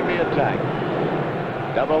Stichweh running the attack.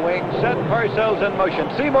 Double wing set, Parcells in motion.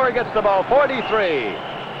 Seymour gets the ball, 43.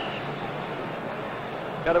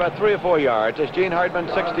 Got about 3 or 4 yards as Gene Hardman,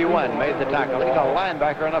 61, made the tackle. He's a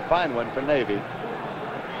linebacker and a fine one for Navy.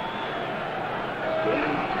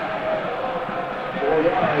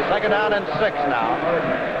 Second down and 6 now.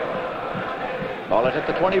 Ball is at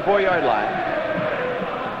the 24-yard line.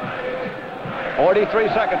 43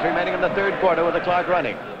 seconds remaining in the third quarter with the clock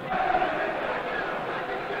running.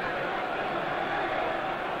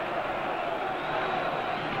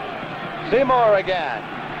 Seymour again.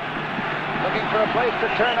 Looking for a place to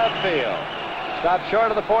turn upfield. Stopped short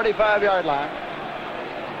of the 45-yard line.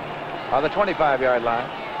 Or the 25-yard line.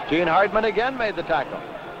 Gene Hardman again made the tackle.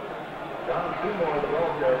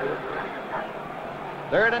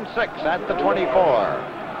 Third and 6 at the 24.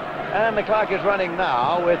 And the clock is running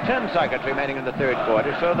now with 10 seconds remaining in the third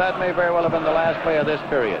quarter, so that may very well have been the last play of this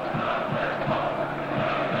period.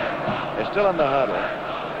 They're still in the huddle.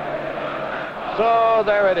 So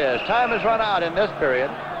there it is. Time has run out in this period.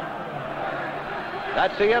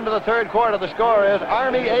 That's the end of the third quarter. The score is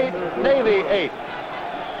Army 8, Navy 8.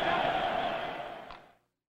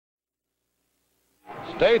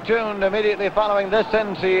 Stay tuned immediately following this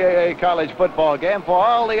NCAA college football game for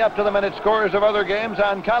all the up-to-the-minute scores of other games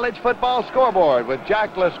on College Football Scoreboard with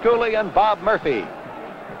Jack Lascooley and Bob Murphy.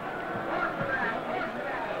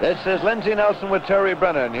 This is Lindsey Nelson with Terry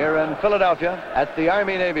Brennan here in Philadelphia at the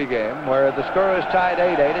Army-Navy game, where the score is tied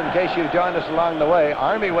 8-8. In case you've joined us along the way,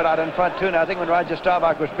 Army went out in front 2-0 when Roger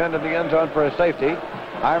Staubach was pinned in the end zone for a safety.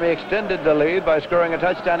 Army extended the lead by scoring a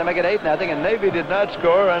touchdown to make it 8-0, and Navy did not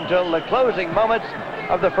score until the closing moments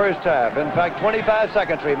of the first half. In fact, 25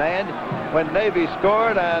 seconds remained when Navy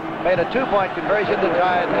scored and made a 2-point conversion to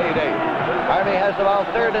tie it 8-8. Army has the ball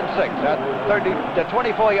third and 6 at the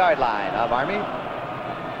 24-yard line of Army.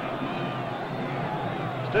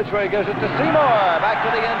 Stichweh gives it to Seymour, back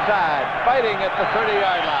to the inside, fighting at the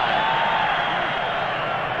 30-yard line.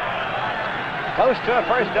 Close to a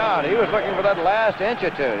first down. He was looking for that last inch or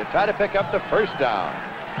two to try to pick up the first down.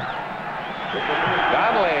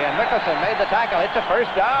 Donnelly and Mickelson made the tackle. It's a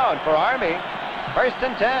first down for Army. First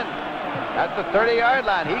and 10 at the 30-yard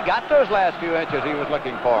line. He got those last few inches he was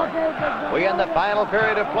looking for. We in the final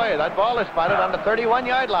period of play. That ball is spotted on the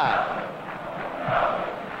 31-yard line.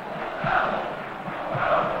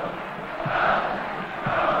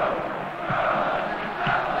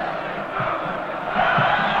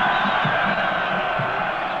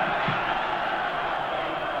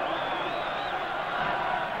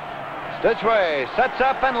 Stichweh sets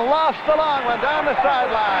up and lofts the long one down the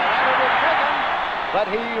sideline. And it is taken, but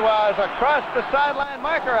he was across the sideline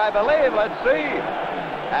marker, I believe. Let's see.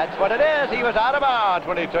 That's what it is. He was out of bounds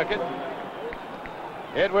when he took it.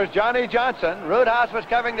 It was Johnny Johnson. Roothouse was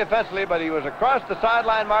covering defensively, but he was across the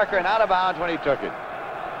sideline marker and out of bounds when he took it.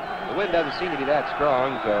 The wind doesn't seem to be that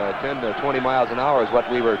strong. 10 to 20 miles an hour is what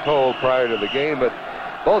we were told prior to the game, but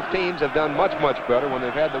both teams have done much, much better when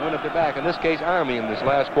they've had the wind at their back. In this case, Army in this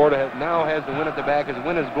last quarter now has the wind at their back as the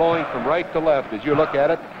wind is blowing from right to left as you look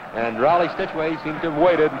at it. And Rollie Stichweh seems to have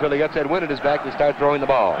waited until he gets that wind at his back to start throwing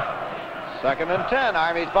the ball. Second and 10.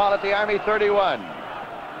 Army's ball at the Army 31.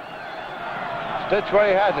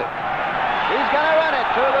 Stichweh has it. He's going to run it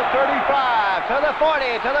to the 35, to the 40,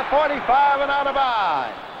 to the 45, and out of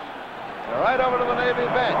bounds. Right over to the Navy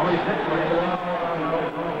bench.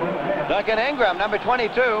 Duncan Ingram, number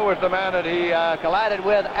 22, was the man that he collided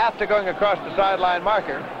with after going across the sideline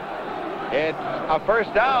marker. It's a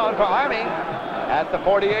first down for Army at the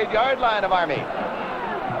 48-yard line of Army.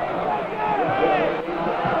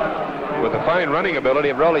 With the fine running ability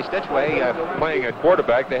of Rollie Stichweh playing at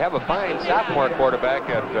quarterback, they have a fine sophomore quarterback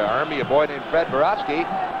at Army, a boy named Fred Borofsky.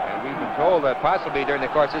 And we've been told that possibly during the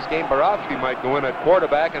course of this game, Borofsky might go in at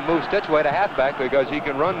quarterback and move Stichweh to halfback because he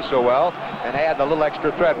can run so well and add the little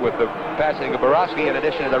extra threat with the passing of Borofsky in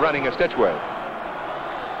addition to the running of Stichweh.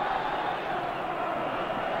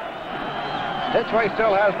 Stichweh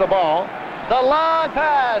still has the ball. The long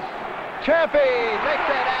pass. Champy takes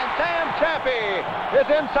it, and Sam Champy is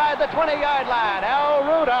inside the 20-yard line. Al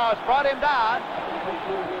Roothouse brought him down.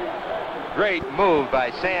 Great move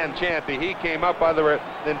by Sam Champy. He came up by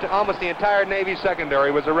almost the entire Navy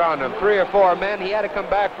secondary was around him. 3 or 4 men. He had to come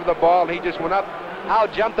back for the ball, and he just went up,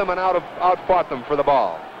 out-jumped them, and out-fought them for the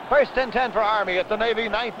ball. First and 10 for Army at the Navy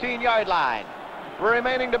 19-yard line.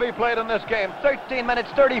 Remaining to be played in this game, 13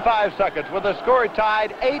 minutes, 35 seconds, with the score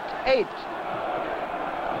tied 8-8.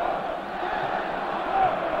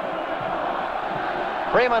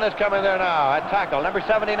 Freeman is coming there now at tackle, number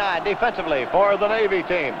 79, defensively for the Navy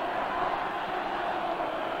team.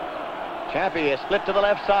 Champy is split to the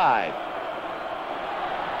left side.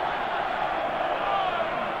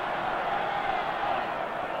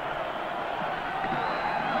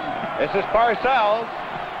 This is Parcells.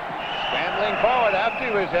 Scrambling forward after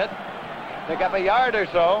he was hit. Pick up a yard or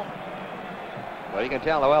so. Well, you can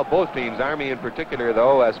tell, well, both teams, Army in particular,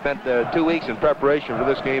 though, spent 2 weeks in preparation for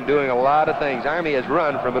this game doing a lot of things. Army has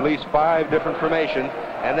run from at least 5 different formations,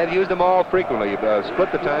 and they've used them all frequently.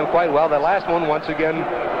 Split the time quite well. The last one, once again,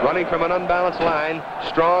 running from an unbalanced line,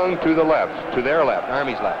 strong to the left, to their left,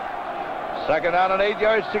 Army's left. Second down and 8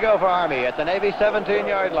 yards to go for Army at the Navy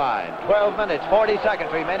 17-yard line. 12 minutes, 40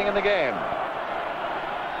 seconds remaining in the game.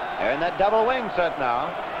 They're in that double wing set now.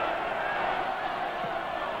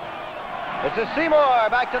 This is Seymour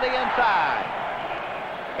back to the inside.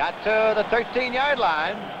 Got to the 13-yard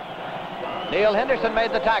line. Neil Henderson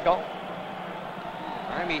made the tackle.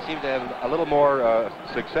 Army seems to have a little more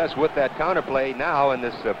success with that counterplay now in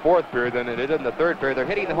this fourth period than it did in the third period. They're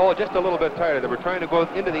hitting the hole just a little bit tighter. They were trying to go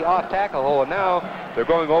into the off-tackle hole, and now they're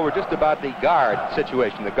going over just about the guard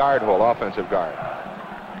situation, the guard hole, offensive guard.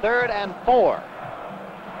 3rd and 4.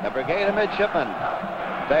 The brigade of midshipmen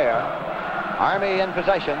there. Army in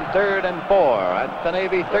possession, 3rd and 4 at the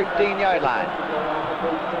Navy 13-yard line.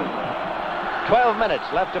 12 minutes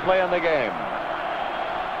left to play in the game.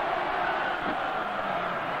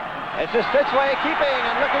 It's a Stichweh keeping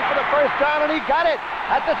and looking for the first down, and he got it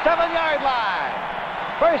at the 7-yard line.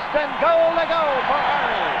 First and goal to go for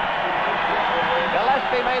Army.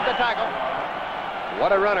 Gillespie made the tackle. What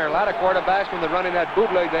a runner. A lot of quarterbacks, when they're running that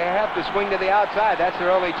bootleg, they have to swing to the outside. That's their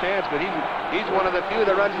only chance, but he's one of the few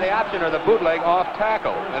that runs the option or the bootleg off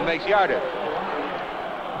tackle and makes yardage.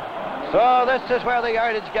 So this is where the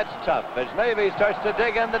yardage gets tough as Navy starts to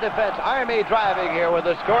dig in the defense. Army driving here with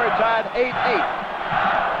the score tied 8-8.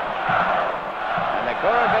 And the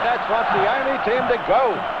Corps of Cadets wants the Army team to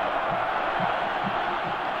go.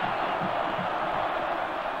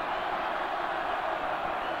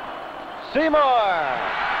 Seymour.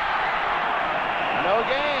 No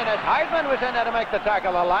gain as Hardman was in there to make the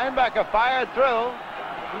tackle. The linebacker fired through.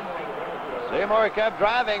 Seymour kept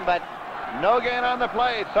driving, but no gain on the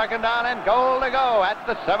play. Second down and goal to go at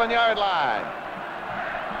the 7-yard line.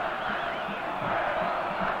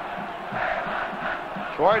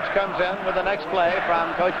 Schwartz comes in with the next play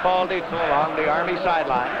from Coach Paul Dietzel along the Army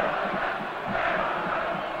sideline.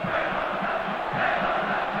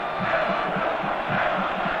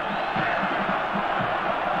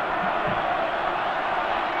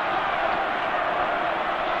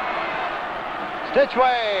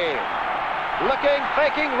 Stichweh looking,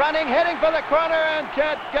 faking, running, heading for the corner and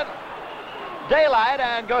can't get daylight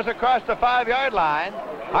and goes across the 5-yard line.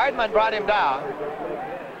 Hardman brought him down.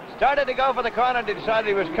 Started to go for the corner and decided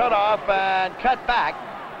he was cut off and cut back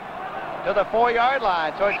to the 4-yard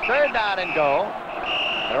line. So it's 3rd down and goal.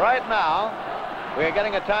 And right now, we're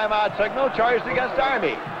getting a timeout signal charged against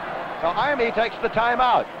Army. So Army takes the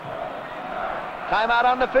timeout. Timeout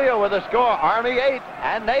on the field with a score, Army 8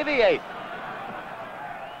 and Navy 8.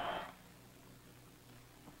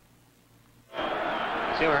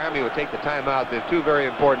 Where Army would take the timeout. The 2 very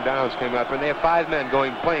important downs came up, and they have 5 men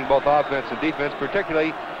playing both offense and defense,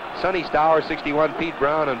 particularly Sonny Stour, 61, Pete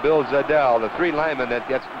Brown, and Bill Zadell, the 3 linemen that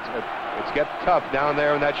gets tough down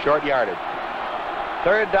there in that short yardage.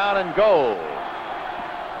 3rd down and goal.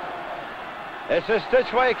 This is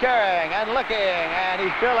Stichweh carrying and looking, and he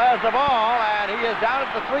still has the ball, and he is down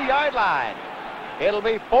at the 3-yard line. It'll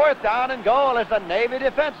be 4th down and goal as the Navy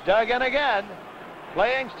defense dug in again.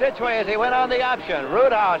 Playing Stichweh as he went on the option.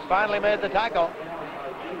 Roothouse finally made the tackle.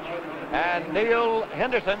 And Neil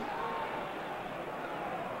Henderson.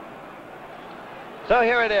 So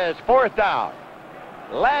here it is, 4th down.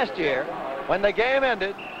 Last year, when the game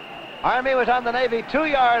ended, Army was on the Navy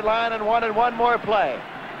 2-yard line and wanted one more play.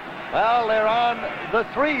 Well, they're on the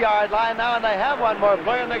 3-yard line now, and they have one more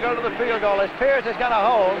play, and they go to the field goal. As Pierce is going to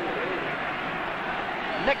hold,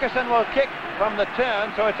 Nickerson will kick from the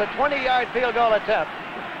 10, so it's a 20-yard field goal attempt.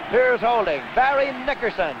 Pierce holding. Barry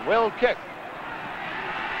Nickerson will kick.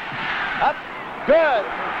 Up. Good.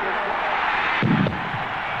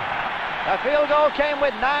 The field goal came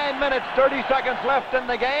with 9 minutes, 30 seconds left in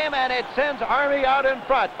the game, and it sends Army out in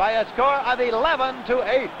front by a score of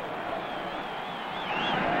 11-8.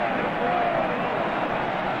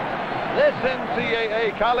 This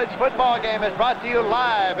NCAA college football game is brought to you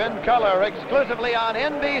live in color, exclusively on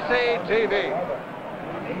NBC TV.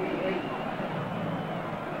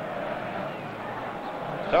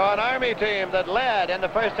 So an Army team that led in the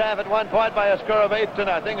first half at one point by a score of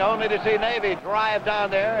 8-0, only to see Navy drive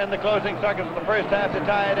down there in the closing seconds of the first half to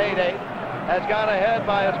tie it 8-8, has gone ahead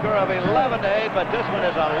by a score of 11-8, but this one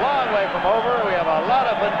is a long way from over. We have a lot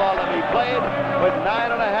of football to be played with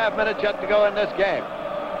 9.5 minutes yet to go in this game.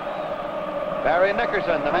 Barry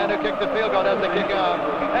Nickerson, the man who kicked the field goal, does the kick off.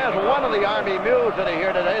 There's one of the Army mules that are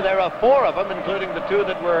here today. There are 4 of them, including the 2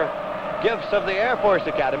 that were gifts of the Air Force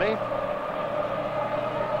Academy.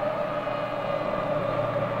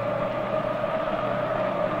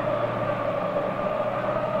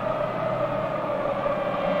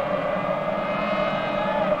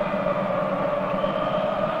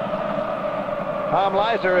 Tom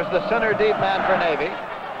Leiser is the center deep man for Navy.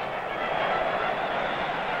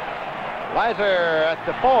 Leiser at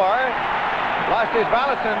the 4. Lost his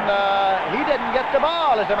balance, and he didn't get the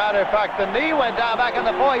ball. As a matter of fact, the knee went down back on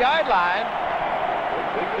the 4-yard line.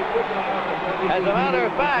 As a matter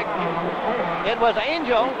of fact, it was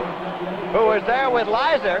Angel who was there with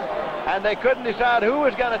Leiser, and they couldn't decide who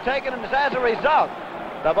was going to take it, and as a result,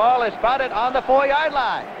 the ball is spotted on the 4-yard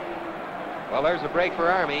line. Well, there's a break for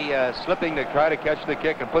Army, slipping to try to catch the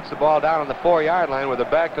kick and puts the ball down on the 4-yard line with the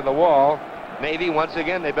back to the wall. Navy, once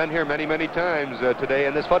again, they've been here many, many times today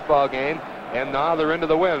in this football game, and now they're into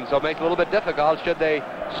the wind, so it makes it a little bit difficult. Should they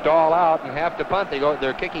stall out and have to punt,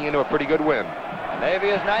 they're kicking into a pretty good wind. Navy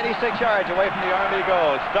is 96 yards away from the Army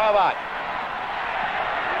goal. Staubach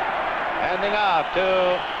handing off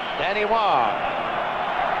to Danny Wong.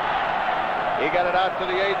 He got it out to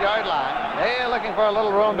the 8-yard line. They're looking for a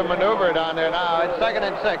little room to maneuver down there now. It's 2nd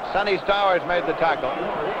and 6. Sonny Stowers made the tackle.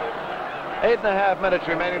 8.5 minutes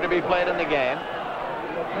remaining to be played in the game.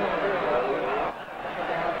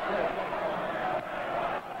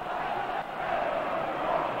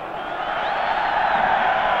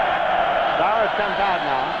 Stowers comes out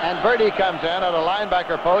now, and Birdie comes in at a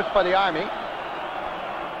linebacker post for the Army.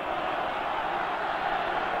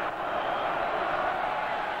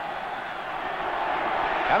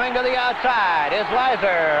 Coming to the outside is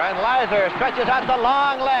Leiser, and Leiser stretches out the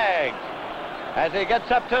long legs as he gets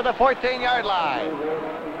up to the 14-yard line.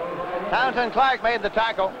 Townsend Clark made the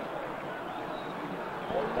tackle.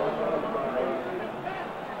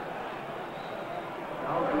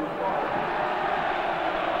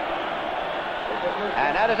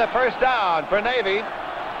 And that is a first down for Navy.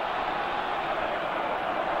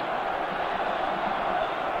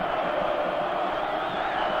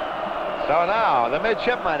 So now the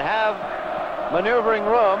midshipmen have maneuvering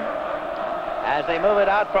room as they move it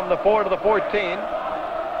out from the 4 to the 14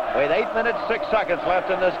 with 8 minutes, 6 seconds left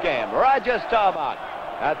in this game. Roger Staubach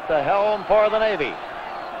at the helm for the Navy.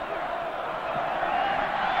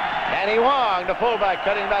 Danny Wong, the fullback,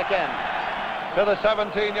 cutting back in to the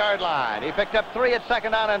 17-yard line. He picked up 3 at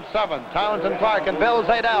 2nd down and 7. Townsend Clark and Bill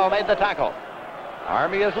Zadell made the tackle.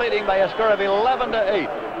 Army is leading by a score of 11-8.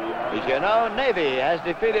 As you know, Navy has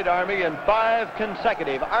defeated Army in 5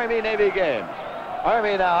 consecutive Army-Navy games.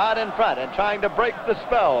 Army now out in front and trying to break the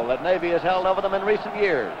spell that Navy has held over them in recent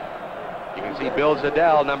years. You can see Bill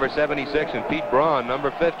Zadell, number 76, and Pete Braun,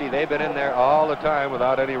 number 50. They've been in there all the time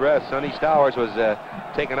without any rest. Sonny Stowers was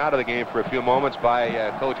taken out of the game for a few moments by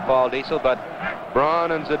Coach Paul Diesel, but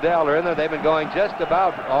Braun and Zadell are in there. They've been going just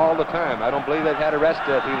about all the time. I don't believe they've had a rest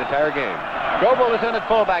through the entire game. Goebel is in at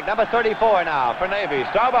fullback, number 34 now for Navy.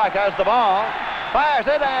 Staubach has the ball, fires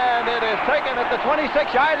it, and it is taken at the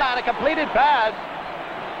 26-yard line, a completed pass.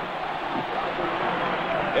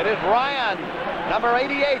 It is Ryan, number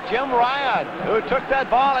 88, Jim Ryan, who took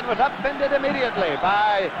that ball and was upended immediately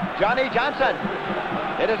by Johnny Johnson.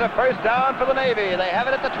 It is a first down for the Navy. They have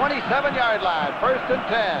it at the 27-yard line, 1st and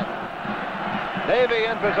 10. Navy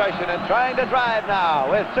in possession and trying to drive now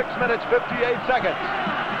with 6 minutes, 58 seconds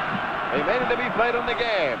remaining to be played in the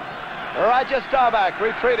game. Roger Staubach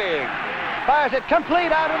retreating, fires it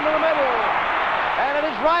complete out into the middle. And it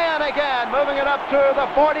is Ryan again, moving it up to the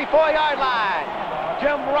 44-yard line.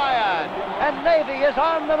 Jim Ryan, and Navy is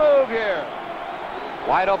on the move here.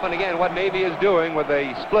 Wide open again, what Navy is doing with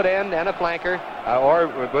a split end and a flanker, or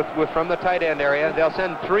with from the tight end area. They'll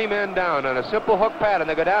send 3 men down on a simple hook pattern.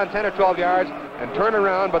 They go down 10 or 12 yards and turn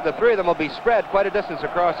around, but the 3 of them will be spread quite a distance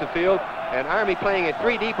across the field. And Army playing it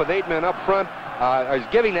 3 deep with 8 men up front is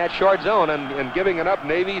giving that short zone and giving it up.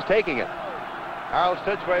 Navy's taking it. Rollie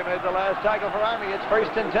Stichweh made the last tackle for Army. It's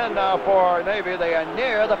 1st and 10 now for Navy. They are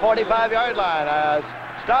near the 45-yard line as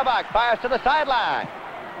Staubach fires to the sideline.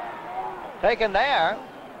 Taken there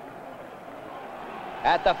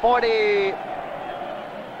at the 48,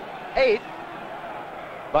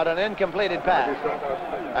 but an incompleted pass.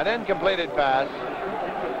 An incompleted pass.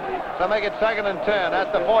 So make it 2nd and 10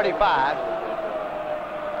 at the 45.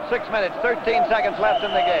 6 minutes, 13 seconds left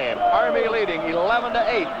in the game. Army leading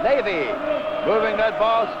 11-8. Navy moving that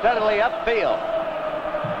ball steadily upfield.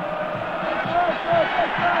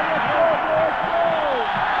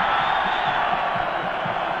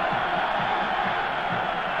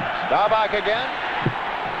 Staubach again.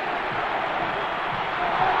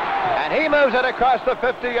 He moves it across the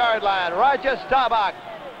 50-yard line. Roger Staubach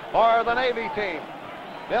for the Navy team.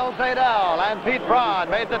 Bill Zadell and Pete Braun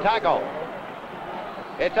made the tackle.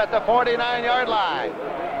 It's at the 49-yard line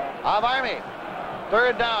of Army.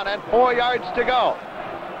 3rd down and 4 yards to go.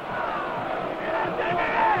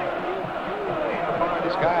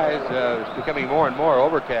 The sky is becoming more and more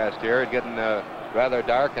overcast here. It's getting rather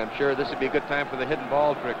dark. I'm sure this would be a good time for the hidden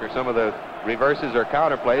ball trick or some of the reverses or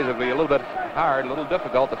counterplays. It'll be a little bit hard, a little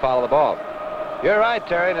difficult to follow the ball. You're right,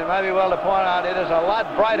 Terry, and it might be well to point out it is a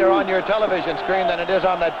lot brighter on your television screen than it is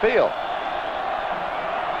on that field.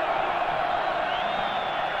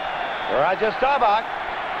 Roger Staubach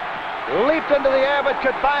leaped into the air but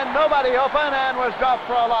could find nobody open and was dropped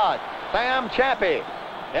for a loss. Sam Champy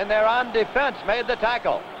in there on defense made the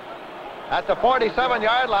tackle. At the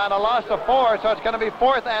 47-yard line, a loss of 4, so it's going to be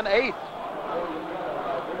 4th and 8.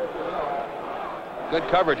 Good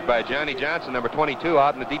coverage by Johnny Johnson, number 22,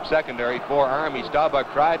 out in the deep secondary for Army.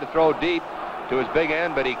 Staubach tried to throw deep to his big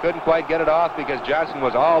end, but he couldn't quite get it off because Johnson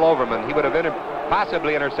was all over him, and he would have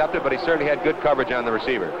possibly intercepted, but he certainly had good coverage on the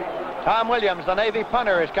receiver. Tom Williams, the Navy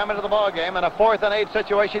punter, is coming to the ball game in a 4th and 8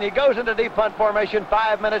 situation. He goes into deep punt formation.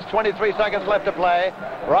 5 minutes, 23 seconds left to play.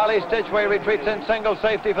 Rollie Stichweh retreats in single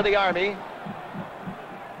safety for the Army.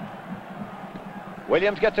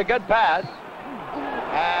 Williams gets a good pass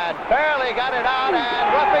and barely got it out, and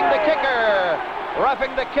roughing the kicker.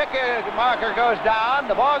 Roughing the kicker marker goes down.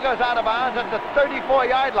 The ball goes out of bounds at the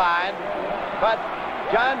 34-yard line, but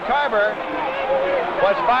John Carver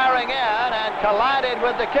was firing in and collided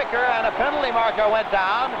with the kicker, and a penalty marker went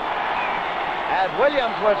down as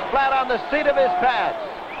Williams was flat on the seat of his pants.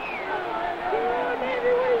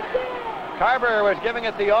 Carver was giving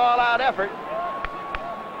it the all-out effort.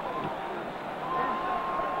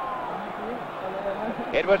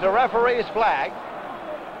 It was a referee's flag.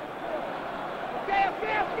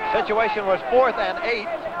 Situation was 4th and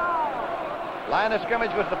 8. Line of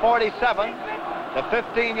scrimmage was the 47. The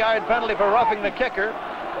 15-yard penalty for roughing the kicker.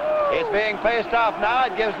 It's being faced off now.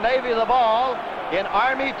 It gives Navy the ball in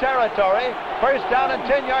Army territory. 1st down and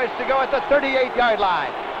 10 yards to go at the 38-yard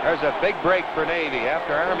line. There's a big break for Navy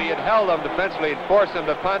after Army had held them defensively and forced them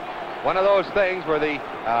to punt. One of those things where the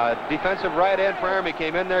defensive right end for Army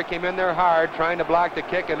came in there hard, trying to block the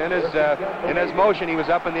kick, and in his motion, he was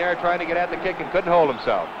up in the air trying to get at the kick and couldn't hold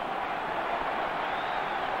himself.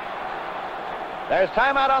 There's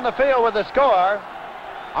timeout on the field with the score.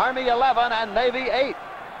 Army 11 and Navy 8.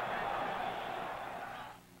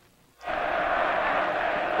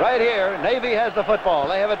 Right here, Navy has the football.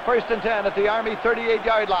 They have it 1st and 10 at the Army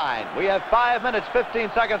 38-yard line. We have 5 minutes, 15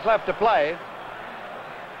 seconds left to play.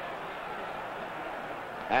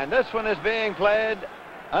 And this one is being played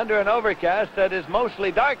under an overcast that is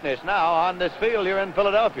mostly darkness now on this field here in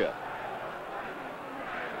Philadelphia.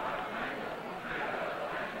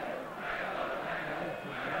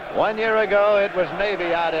 One year ago, it was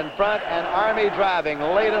Navy out in front and Army driving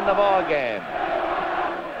late in the ball game.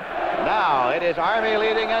 Now it is Army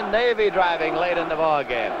leading and Navy driving late in the ball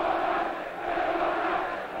game.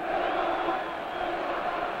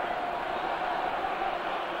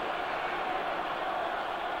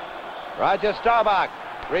 Roger Staubach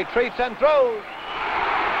retreats and throws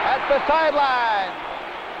at the sideline.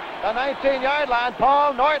 The 19-yard line.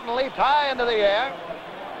 Paul Norton leaped high into the air.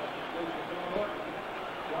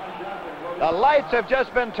 The lights have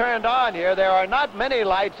just been turned on here. There are not many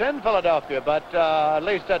lights in Philadelphia, but at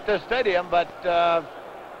least at this stadium, but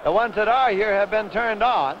the ones that are here have been turned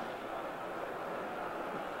on.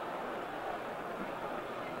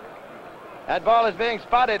 That ball is being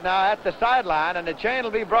spotted now at the sideline, and the chain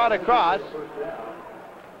will be brought across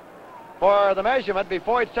for the measurement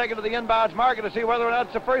before it's taken to the inbounds marker to see whether or not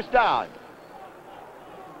it's a 1st down.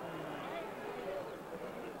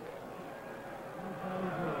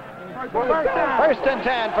 First and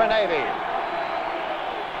 10 for Navy.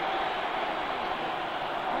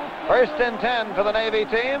 1st and 10 for the Navy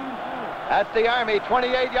team at the Army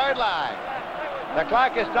 28-yard line. The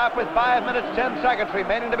clock is stopped with 5 minutes, 10 seconds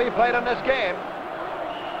remaining to be played in this game.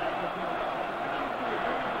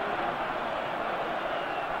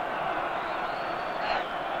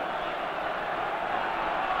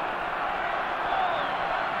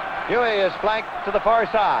 Huey is flanked to the far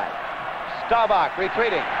side. Staubach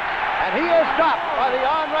retreating. And he is stopped by the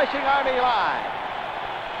on-rushing Army line.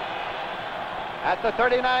 At the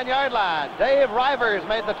 39-yard line, Dave Rivers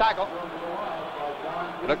made the tackle.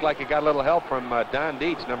 It looked like he got a little help from Don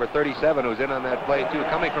Dietz, number 37, who's in on that play, too.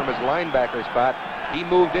 Coming from his linebacker spot, he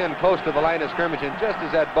moved in close to the line of scrimmage, and just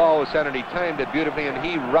as that ball was centered, he timed it beautifully, and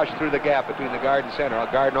he rushed through the gap between the guard and center,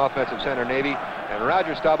 guard and offensive center, Navy, and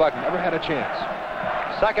Roger Staubach never had a chance.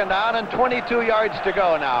 Second down and 22 yards to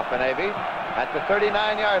go now for Navy at the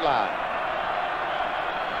 39-yard line.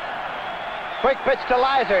 Quick pitch to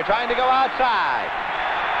Leiser, trying to go outside.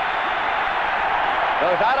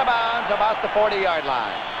 Goes out of bounds about the 40-yard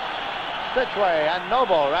line. Stichweh and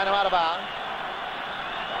Noble ran him out of bounds.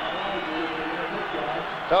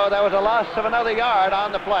 So there was a loss of another yard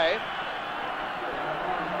on the play.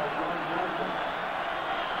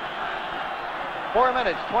 Four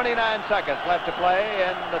minutes, 29 seconds left to play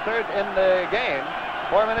in the game.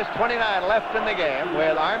 4 minutes, 29 left in the game,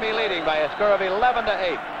 with Army leading by a score of 11-8.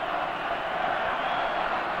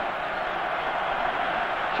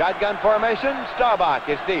 Shotgun formation. Staubach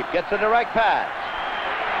is deep, gets a direct pass,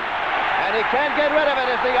 and he can't get rid of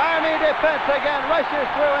it as the Army defense again rushes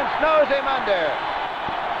through and snows him under.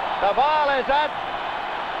 The ball is at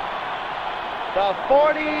the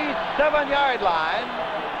 47-yard line.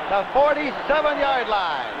 The 47-yard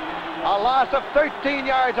line. A loss of 13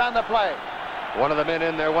 yards on the play. One of the men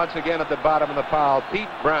in there once again at the bottom of the pile, Pete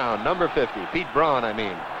Brown, number 50. Pete Braun, I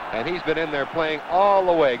mean. And he's been in there playing all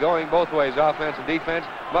the way, going both ways, offense and defense.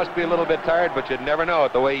 Must be a little bit tired, but you'd never know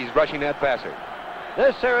it the way he's rushing that passer.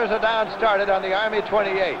 This series of downs started on the Army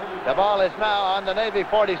 28. The ball is now on the Navy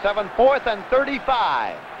 47, 4th and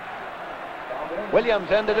 35.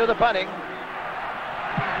 Williams in to do the punting.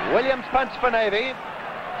 Williams punts for Navy.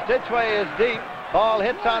 Stichweh is deep. Ball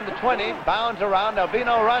hits on the 20, bounds around. There'll be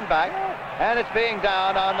no run back, and it's being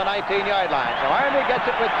down on the 19-yard line. So Army gets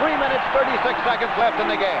it with 3 minutes, 36 seconds left in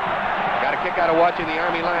the game. Got a kick out of watching the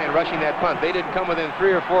Army line rushing that punt. They didn't come within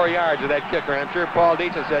 3 or 4 yards of that kicker. I'm sure Paul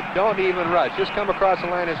Dietz said, don't even rush. Just come across the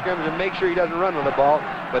line of scrimmage and make sure he doesn't run with the ball,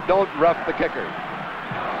 but don't rough the kicker.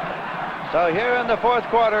 So here in the fourth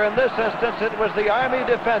quarter, in this instance, it was the Army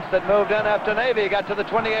defense that moved in after Navy got to the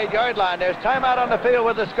 28-yard line. There's timeout on the field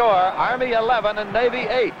with the score. Army 11 and Navy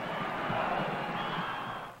 8.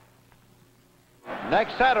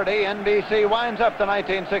 Next Saturday, NBC winds up the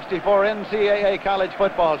 1964 NCAA college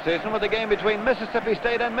football season with a game between Mississippi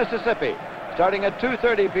State and Mississippi, starting at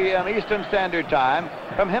 2:30 p.m. Eastern Standard Time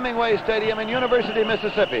from Hemingway Stadium in University,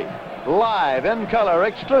 Mississippi. Live in color,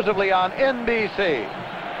 exclusively on NBC.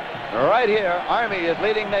 Right here, Army is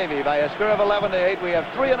leading Navy by a score of 11-8. We have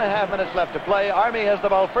 3.5 minutes left to play. Army has the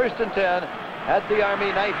ball 1st and 10 at the Army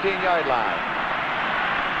 19-yard line.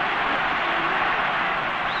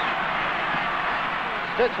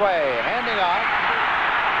 Stichweh handing off.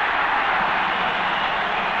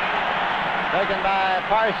 Taken by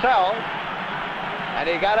Parcells. And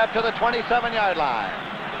he got up to the 27-yard line.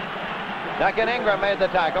 Duncan Ingram made the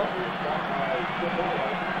tackle.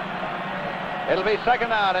 It'll be second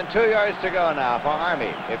down and 2 yards to go now for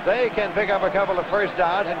Army. If they can pick up a couple of first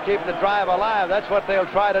downs and keep the drive alive, that's what they'll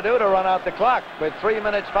try to do to run out the clock with 3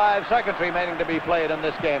 minutes, 5 seconds remaining to be played in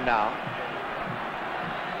this game now.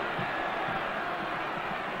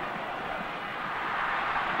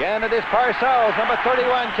 Again, it is Parcells, number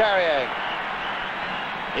 31, carrying.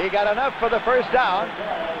 He got enough for the first down.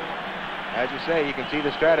 As you say, you can see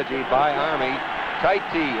the strategy by Army. Tight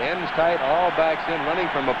T, ends tight, all backs in, running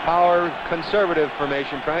from a power conservative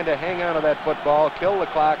formation, trying to hang on to that football, kill the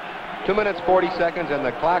clock. 2 minutes, 40 seconds, and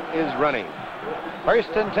the clock is running.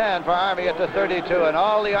 1st and 10 for Army at the 32, and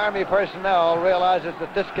all the Army personnel realizes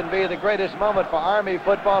that this can be the greatest moment for Army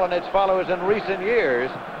football and its followers in recent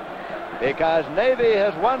years, because Navy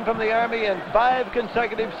has won from the Army in 5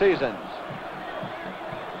 consecutive seasons.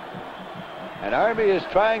 And Army is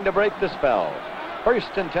trying to break the spell.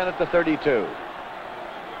 1st and 10 at the 32.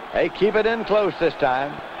 They keep it in close this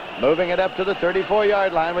time, moving it up to the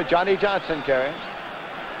 34-yard line with Johnny Johnson carrying.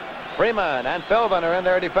 Freeman and Philbin are in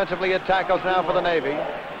there defensively at tackles now for the Navy.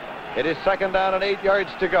 It is second down and 8 yards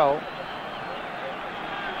to go.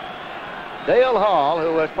 Dale Hall,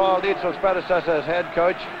 who was Paul Dietz's predecessor as head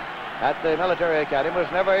coach at the military academy,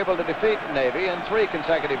 was never able to defeat Navy in 3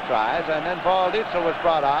 consecutive tries, and then Paul Dietzel was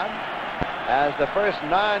brought on as the first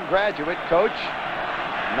non-graduate coach,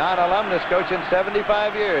 non-alumnus coach in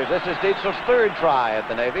 75 years. This is Dietzel's 3rd try at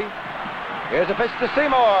the Navy. Here's a pitch to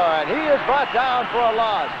Seymour, and he is brought down for a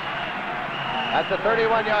loss at the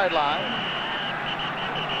 31-yard line.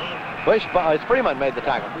 Freeman made the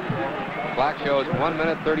tackle. The clock shows 1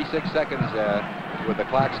 minute, 36 seconds with the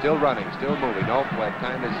clock still running, still moving. Nope,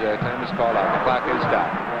 time is called out. The clock is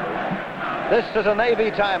stopped. This is a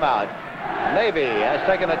Navy timeout. Navy has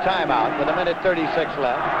taken a timeout with 1 minute 36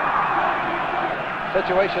 left.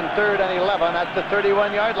 Situation 3rd and 11 at the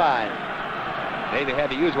 31-yard line. Navy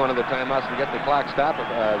had to use one of the timeouts to get the clock stopped.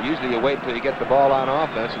 Usually you wait until you get the ball on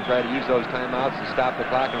offense and try to use those timeouts to stop the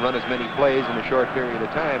clock and run as many plays in a short period of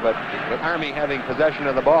time. But with Army having possession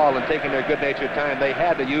of the ball and taking their good-natured time, they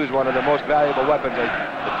had to use one of the most valuable weapons, the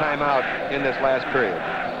timeout, in this last period.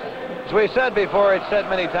 As we said before, it's said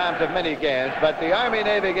many times of many games, but the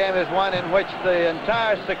Army-Navy game is one in which the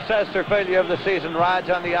entire success or failure of the season rides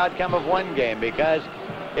on the outcome of one game, because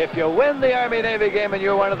if you win the Army-Navy game and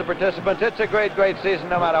you're one of the participants, it's a great, great season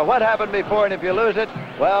no matter what happened before, and if you lose it,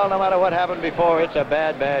 well, no matter what happened before, it's a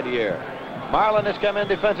bad, bad year. Marlin has come in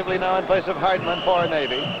defensively now in place of Hartman for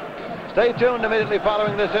Navy. Stay tuned immediately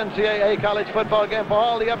following this NCAA college football game for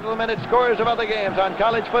all the up-to-the-minute scores of other games on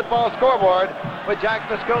College Football Scoreboard with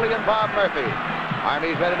Jack Viscoli and Bob Murphy.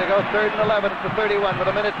 Army's ready to go 3rd and 11 at the 31 with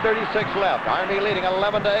 1:36 left. Army leading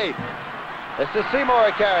 11-8. This is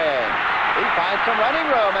Seymour carrying. He finds some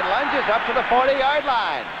running room and lunges up to the 40-yard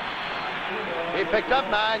line. He picked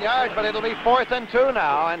up 9 yards, but it'll be 4th and 2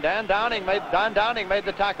 now, and Don Downing made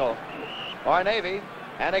the tackle for Navy.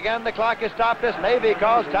 And again, the clock is stopped as Navy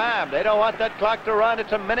calls time. They don't want that clock to run.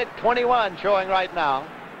 It's 1:21 showing right now.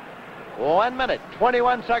 1 minute,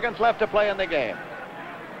 21 seconds left to play in the game.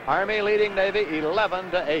 Army leading Navy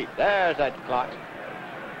 11-8. There's that clock.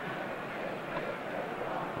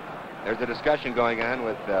 There's a discussion going on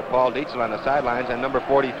with Paul Dietzel on the sidelines and number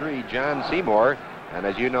 43, John Seymour. And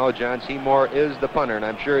as you know, John Seymour is the punter, and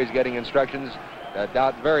I'm sure he's getting instructions.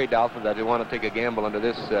 Very doubtful that they want to take a gamble under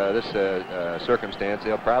this circumstance.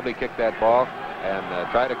 They'll probably kick that ball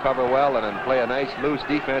and try to cover well and then play a nice loose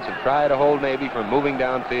defense and try to hold Navy from moving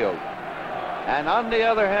downfield. And on the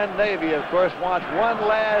other hand, Navy, of course, wants one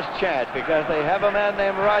last chance because they have a man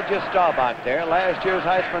named Roger Staubach there, last year's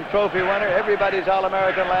Heisman Trophy winner, everybody's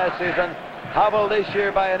All-American last season, hobbled this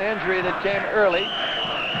year by an injury that came early.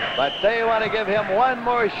 But they want to give him one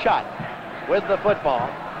more shot with the football.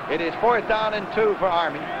 It is 4th down and 2 for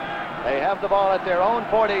Army. They have the ball at their own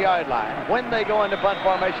 40-yard line. When they go into punt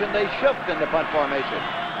formation, they shift into punt formation.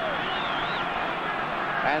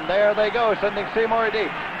 And there they go, sending Seymour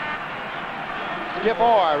deep. Skip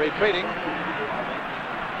Orr retreating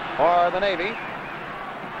for the Navy.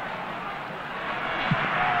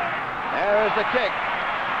 There's the kick.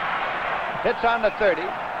 Hits on the 30.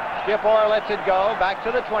 Skip Orr lets it go back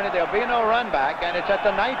to the 20. There'll be no run back, and it's at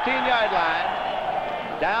the 19-yard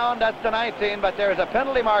line. Down, that's the 19, but there's a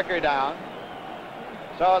penalty marker down.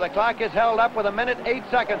 So the clock is held up with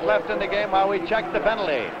 1:08 left in the game while we check the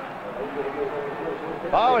penalty.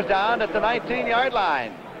 Ball was down at the 19-yard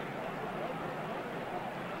line.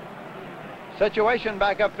 Situation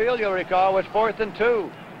back upfield, you'll recall, was 4th and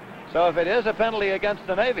 2. So if it is a penalty against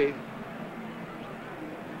the Navy,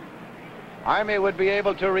 Army would be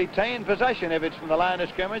able to retain possession if it's from the line of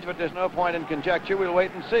scrimmage, but there's no point in conjecture. We'll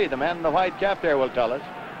wait and see. The man in the white cap there will tell us.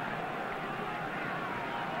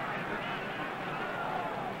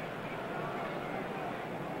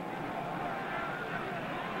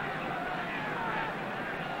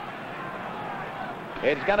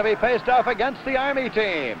 It's going to be faced off against the Army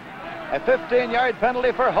team. A 15-yard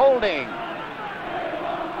penalty for holding.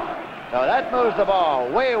 So that moves the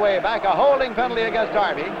ball way, way back. A holding penalty against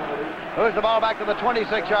Army. Moves the ball back to the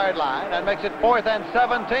 26-yard line and makes it 4th and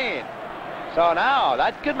 17. So now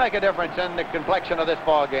that could make a difference in the complexion of this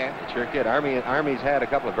ball game. It sure could. Army's had a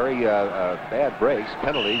couple of very bad breaks,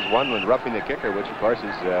 penalties. One when roughing the kicker, which of course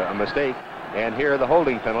is a mistake. And here the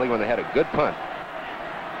holding penalty when they had a good punt.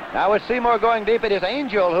 Now with Seymour going deep, it is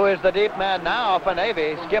Angel who is the deep man now for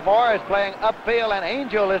Navy. Skip Orr is playing upfield, and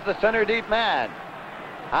Angel is the center deep man.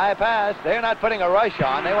 High pass. They're not putting a rush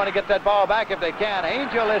on. They want to get that ball back if they can.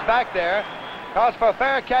 Angel is back there. Calls for a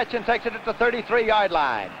fair catch and takes it at the 33-yard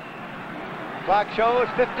line. Clock shows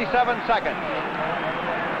 57 seconds.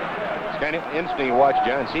 It's kind of interesting to watch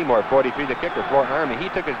John Seymour, 43, the kicker for Army. He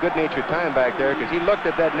took his good-natured time back there because he looked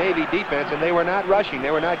at that Navy defense, and they were not rushing.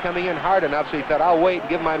 They were not coming in hard enough, so he thought, I'll wait and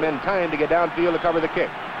give my men time to get downfield to cover the kick.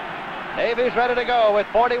 Navy's ready to go with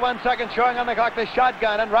 41 seconds showing on the clock. The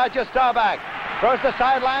shotgun, and Roger Staubach throws the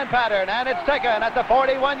sideline pattern, and it's taken at the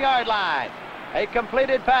 41-yard line. A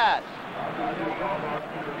completed pass.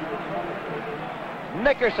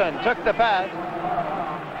 Nickerson took the pass.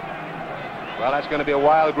 Well, that's going to be a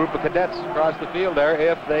wild group of cadets across the field there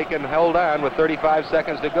if they can hold on with 35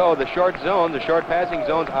 seconds to go. The short zone, the short passing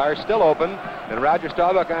zones are still open, and Roger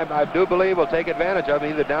Staubach, I do believe, will take advantage of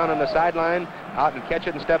it, either down on the sideline, out and catch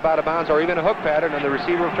it and step out of bounds, or even a hook pattern, and the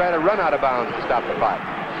receiver will try to run out of bounds to stop the clock.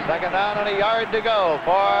 Second down and a yard to go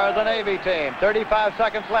for the Navy team. 35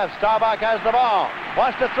 seconds left. Staubach has the ball.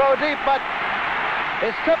 Wants to throw deep, but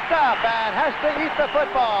is tripped up and has to eat the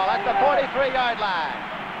football at the 43-yard line.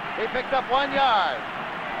 He picked up 1 yard.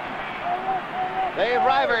 Dave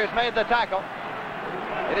Rivers made the tackle.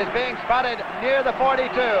 It is being spotted near the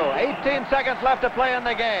 42. 18 seconds left to play in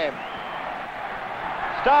the game.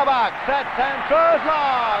 Staubach sets and throws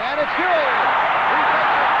long, and it's Huey. He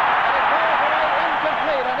takes it, and it goes away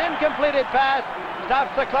incomplete. An incompleted pass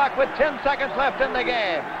stops the clock with 10 seconds left in the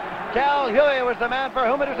game. Cal Huey was the man for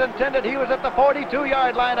whom it was intended. He was at the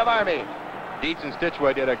 42-yard line of Army. Dietz and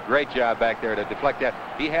Stichweh did a great job back there to deflect that.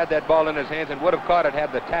 He had that ball in his hands and would have caught it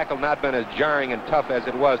had the tackle not been as jarring and tough as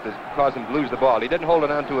it was to cause him to lose the ball. He didn't hold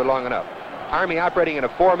it onto it long enough. Army operating in a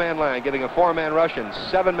 4-man line, giving a 4-man rush, and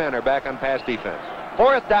 7 men are back on pass defense.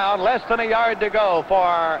 4th down, less than a yard to go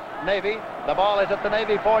for Navy. The ball is at the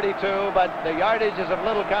Navy 42, but the yardage is of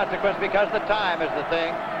little consequence because the time is the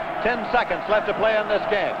thing. 10 seconds left to play in this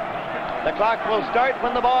game. The clock will start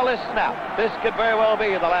when the ball is snapped. This could very well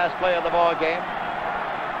be the last play of the ball game.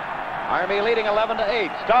 Army leading 11-8.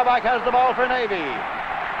 Staubach has the ball for Navy.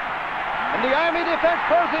 And the Army defense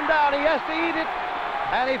pulls him down. He has to eat it.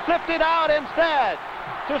 And he flipped it out instead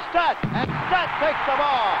to Stutt. And Stutt takes the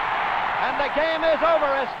ball. And the game is over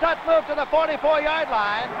as Stutt moved to the 44-yard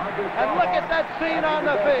line. And look at that scene on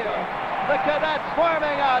the field. The Cadets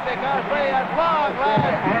swarming out because they at long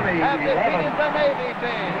last have defeated the Navy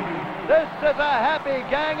team. This is a happy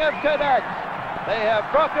gang of Cadets. They have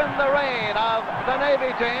broken the reign of the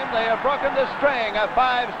Navy team. They have broken the string of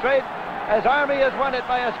 5 straight as Army has won it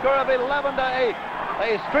by a score of 11-8.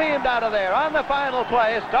 They streamed out of there on the final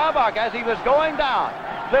play. Staubach, as he was going down,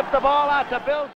 flipped the ball out to Bill.